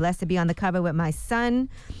posted, "Blessed to be on the cover with my son."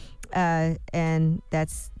 And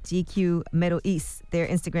that's GQ Middle East. Their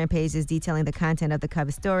Instagram page is detailing the content of the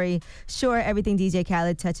cover story. Sure, everything DJ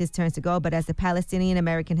Khaled touches turns to gold, but as the Palestinian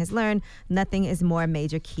American has learned, nothing is more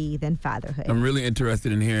major key than fatherhood. I'm really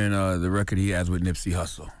interested in hearing the record he has with Nipsey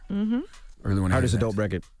Hussle. Mm-hmm. I really want to heard hear it's a that. dope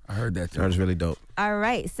record. I heard that too. Heard it's really dope. All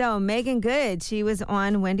right, so Megan Good, she was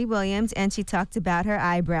on Wendy Williams, and she talked about her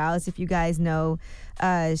eyebrows. If you guys know,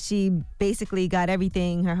 she basically got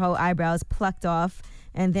everything, her whole eyebrows plucked off,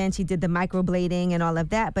 and then she did the microblading and all of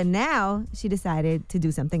that. But now she decided to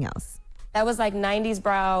do something else. That was like 90s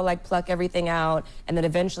brow, like pluck everything out. And then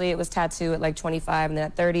eventually it was tattoo at like 25. And then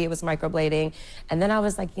at 30 it was microblading. And then I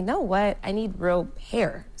was like, you know what? I need real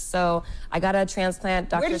hair. So I got a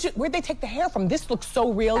transplant. Where'd they take the hair from? This looks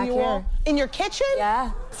so real, Back you all. here. In your kitchen?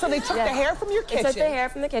 Yeah. So they took Yeah. the hair from your kitchen? They took the hair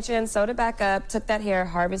from the kitchen, sewed it back up, took that hair,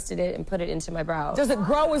 harvested it, and put it into my brows. Does it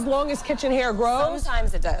grow as long as kitchen hair grows?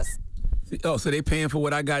 Sometimes it does. Oh, so they paying for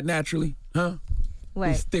what I got naturally, huh? What?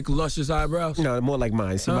 These thick, luscious eyebrows? No, more like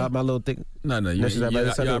mine. See my little thick. No, your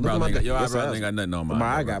eyebrows ain't got nothing on mine.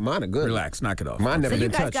 I got mine are good. Relax, knock it off. Mine never So you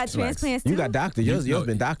been guys touched. got transplants You too? got doctored. Yours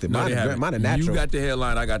been doctored. No, Mine they are haven't. mine are natural. You got the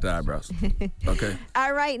hairline, I got the eyebrows. Okay.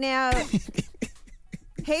 All right, now,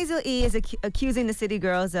 Hazel E is accusing the City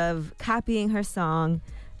Girls of copying her song,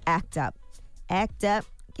 Act Up. Act Up,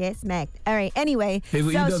 get smacked. All right, anyway.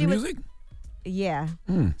 Hazel E does music? Yeah.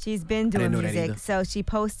 She's been doing didn't know that music. either. So she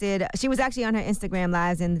posted, she was actually on her Instagram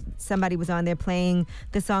Lives, and somebody was on there playing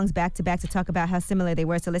the songs back to back to talk about how similar they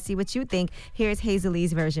were. So let's see what you think. Here's Hazel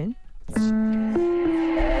E's version.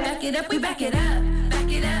 Back it up, we back it up.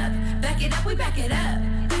 Back it up, back it up, we back it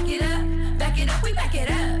up. Back it up, back it up, we back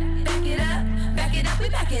it up. Back it up, back it up, we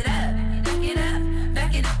back it up. Back it up,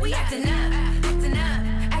 back it up, we acting up. Acting up,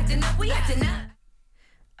 acting up, we acting up.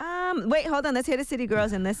 Wait, hold on. Let's hear the City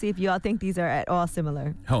Girls, and let's see if y'all think these are at all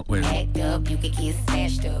similar. Wait. Act up, you could get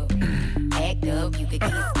smashed up. Act up, you could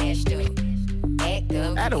get smashed up. Act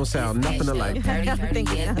up. That don't sound nothing alike. I don't think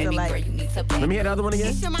it sounds alike. Let me hear the other one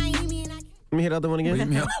again. Let me hear the other one again. Wait a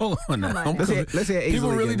minute, hold on now. Let's hear People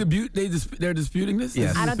Hazel really again. they're disputing this?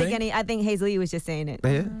 Yes. I don't think any. I think Hazel E was just saying it.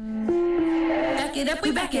 Yeah. Back it up,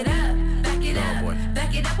 we back it up. Back it up,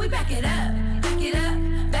 back it up, we we back it up. Back it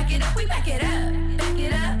up, back it up, we back it up. Back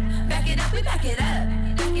it up, back it up, we back it up.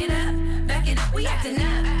 Back it up, back it up, we acting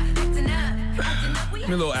up. Acting up, acting up, we Give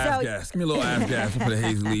me a little ass gas. Give me a little ass gas for the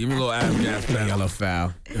Hazel Lee. Give me a little ass gas for that yellow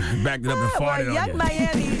foul. Backed it up and farted on Young you.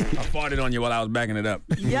 Miami. I farted on you while I was backing it up.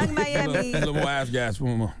 Young Miami. A little more ass gas for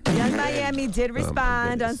me. Young Miami did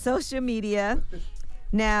respond on social media.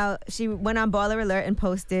 Now, she went on Baller Alert and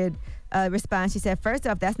posted a response. She said, first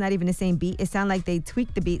off, that's not even the same beat. It sounded like they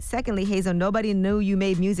tweaked the beat. Secondly, Hazel, nobody knew you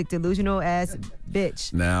made music, delusional ass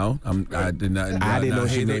bitch. Now, I didn't know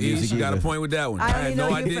she made music. She got a point with that one. I had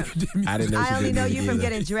no idea. I only know you from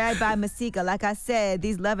getting dragged by Masika. Like I said,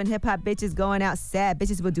 these love and hip hop bitches going out sad.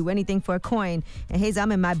 Bitches will do anything for a coin. And Hazel,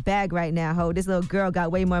 I'm in my bag right now, ho. This little girl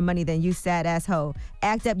got way more money than you, sad ass ho.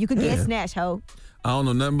 Act up. You could get snatched, ho. I don't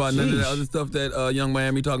know nothing about none of the other stuff that Young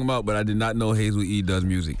Miami talking about, but I did not know Hazel E does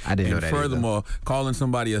music. I didn't know that. Furthermore, calling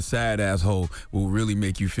somebody a sad asshole will really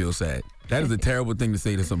make you feel sad. That is a terrible thing to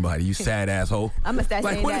say to somebody. You sad asshole. I'm gonna start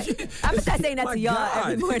saying that. I'm gonna start saying that to y'all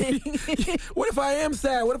every morning. What if I am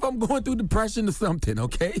sad? What if I'm going through depression or something?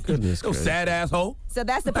 Okay, no sad asshole. So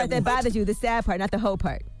that's the part that bothers you, the sad part, not the whole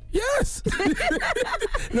part. Yes. So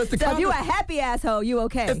if you a happy asshole, you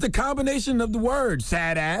okay? It's the combination of the words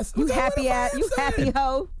sad ass. You happy ass. You happy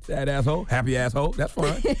hoe. Sad asshole. Happy asshole. That's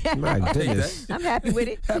fine. My goodness. I'm happy with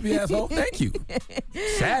it. Happy asshole. Thank you.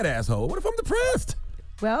 Sad asshole. What if I'm depressed?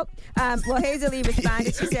 Well, Hazel Lee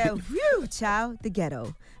responded. She said, "Whew, child, the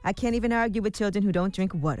ghetto. I can't even argue with children who don't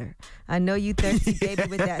drink water. I know you thirsty, baby,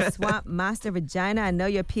 with that swamp monster vagina. I know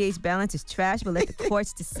your pH balance is trash, but let the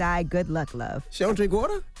courts decide. Good luck, love." She don't drink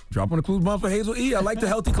water? Drop on the clues bomb for Hazel E. I like the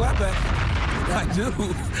healthy clapback. I do.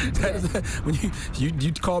 That is, when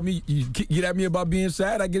you call me, you get at me about being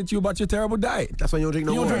sad, I get at you about your terrible diet. That's why you don't drink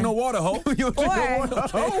no water. You don't drink no water, ho. You don't drink no water,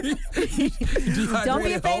 ho. Don't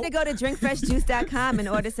be afraid to go to drinkfreshjuice.com and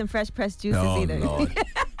order some fresh pressed juices either. Lord.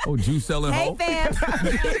 Oh, juice selling Hey, ho. fam.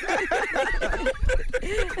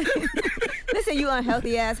 Listen, you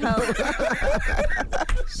unhealthy asshole.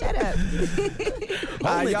 Shut up.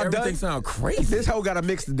 Y'all everything done? sound crazy. This hoe got a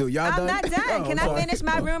mix to do. Y'all I'm done? not done. Can I finish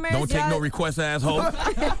my rumors? Don't take no requests, asshole.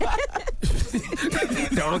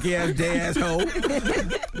 Donkey ass, day asshole.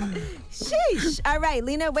 Sheesh. All right,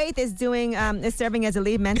 Lena Waithe is serving as a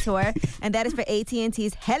lead mentor, and that is for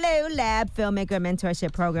AT&T's Hello Lab Filmmaker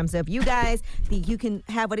Mentorship Program. So if you guys think you can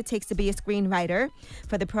have what it takes to be a screenwriter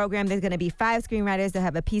for the program, there's going to be 5 screenwriters that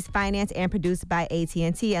have a piece financed and produced by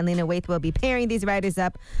AT&T, and Lena Waithe will be pairing these writers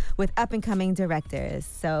up with up-and-coming directors.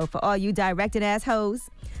 So for all you directed assholes,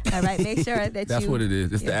 all right, make sure that That's what it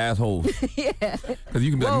is. It's the assholes. Yeah. Because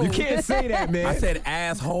you can be like, You can't say that, man. I said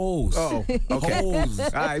assholes. Oh, okay. Holes. All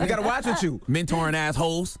right, we got to watch with you. Mentoring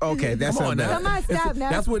assholes. Okay, that's Come on now. Come on, stop now.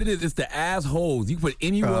 That's what it is. It's the assholes. You can put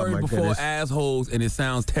any word my before goodness. assholes and it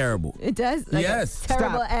sounds terrible. It does? Like Yes.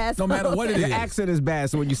 Terrible Stop. asshole. No matter what it is. Your accent is bad,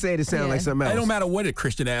 so when you say it, it sounds like something else. It don't matter what it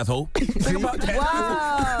Christian asshole. Think about that.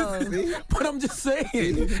 Whoa. But I'm just saying,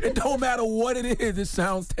 it don't matter what it is. It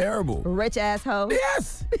sounds terrible. Rich asshole.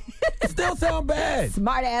 Yes. It still sounds bad.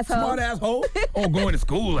 Smart asshole. Smart asshole. Oh, going to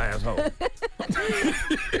school asshole. All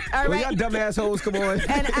Well, right. y'all dumb assholes, come on.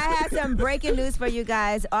 And I have some breaking news for you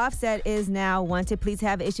guys. Offset is now wanted. Police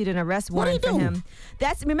have issued an arrest warrant for him.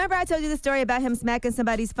 Remember I told you the story about him smacking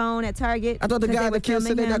somebody's phone at Target? I thought the 'Cause guy they were that killed said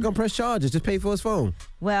filming they're not him? going to press charges. Just pay for his phone.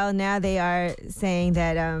 Well, now they are saying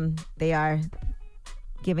that they are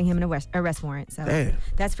giving him an arrest warrant. So Damn.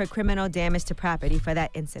 that's for criminal damage to property for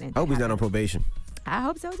that incident. I hope he's not on probation. I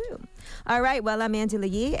hope so too. All right, well, I'm Angela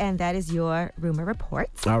Yee, and that is your rumor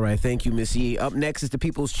report. All right, thank you, Miss Yee. Up next is the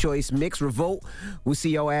People's Choice Mix Revolt. We'll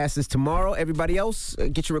see your asses tomorrow. Everybody else,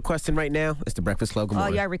 get your request in right now. It's the Breakfast Club. Good All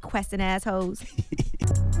morning. y'all requesting assholes.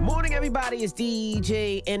 Morning, everybody. It's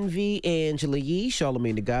DJ Envy, Angela Yee,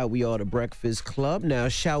 Charlamagne the God. We are the Breakfast Club. Now,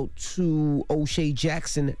 shout to O'Shea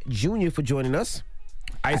Jackson Jr. for joining us.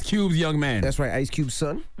 Ice Cube's young man. That's right, Ice Cube's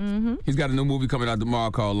son. Mm-hmm. He's got a new movie coming out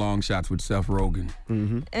tomorrow called Long Shots with Seth Rogen.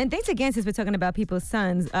 Mm-hmm. And thanks again, since we're talking about people's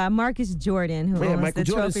sons, Marcus Jordan, who Yeah, owns Michael the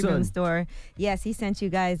Jordan's Trophy Room son. store. Yes, he sent you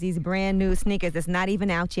guys these brand new sneakers that's not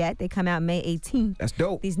even out yet. They come out May 18th. That's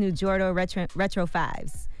dope. These new Jordan Retro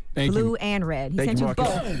 5s. Thank Blue you. and red. He Thank sent you, you Marcus.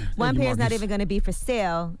 both. Thank One you, pair is not Marcus. even going to be for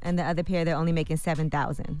sale, and the other pair they're only making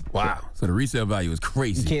 $7,000. Wow. So the resale value is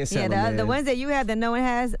crazy. You can't sell them, Yeah, man. the ones that you have that no one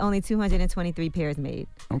has, only 223 pairs made.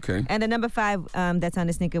 Okay. And the number 5 that's on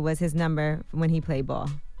the sneaker was his number when he played ball.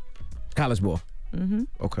 College ball. Mm-hmm.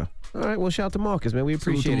 Okay. All right, well, shout out to Marcus, man. We Salute to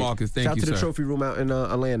appreciate it. Marcus. Thank shout you, out to the sir. trophy room out in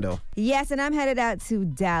Orlando. Yes, and I'm headed out to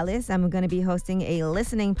Dallas. I'm going to be hosting a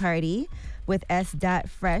listening party with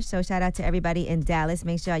S.Fresh. So shout out to everybody in Dallas.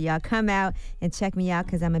 Make sure y'all come out and check me out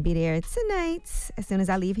because I'm going to be there tonight as soon as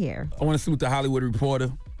I leave here. I want to salute the Hollywood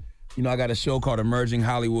Reporter. You know, I got a show called Emerging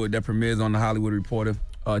Hollywood that premieres on the Hollywood Reporter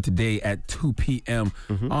today at 2 p.m.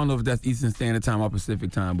 I don't know if that's Eastern Standard Time or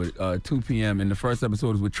Pacific Time, but 2 p.m. And the first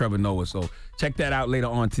episode is with Trevor Noah. So check that out later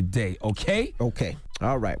on today, okay? Okay.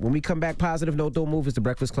 All right. When we come back, positive note, don't move. It's The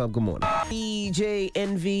Breakfast Club. Good morning. DJ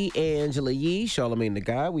Envy, Angela Yee, Charlamagne the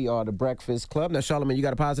Guy. We are The Breakfast Club. Now, Charlamagne, you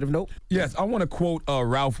got a positive note? Yes, I want to quote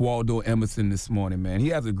Ralph Waldo Emerson this morning, man. He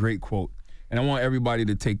has a great quote. And I want everybody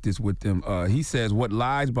to take this with them. He says, what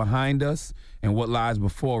lies behind us and what lies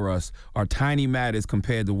before us are tiny matters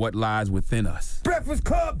compared to what lies within us. Breakfast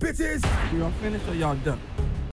Club, bitches! Y'all finished or y'all done?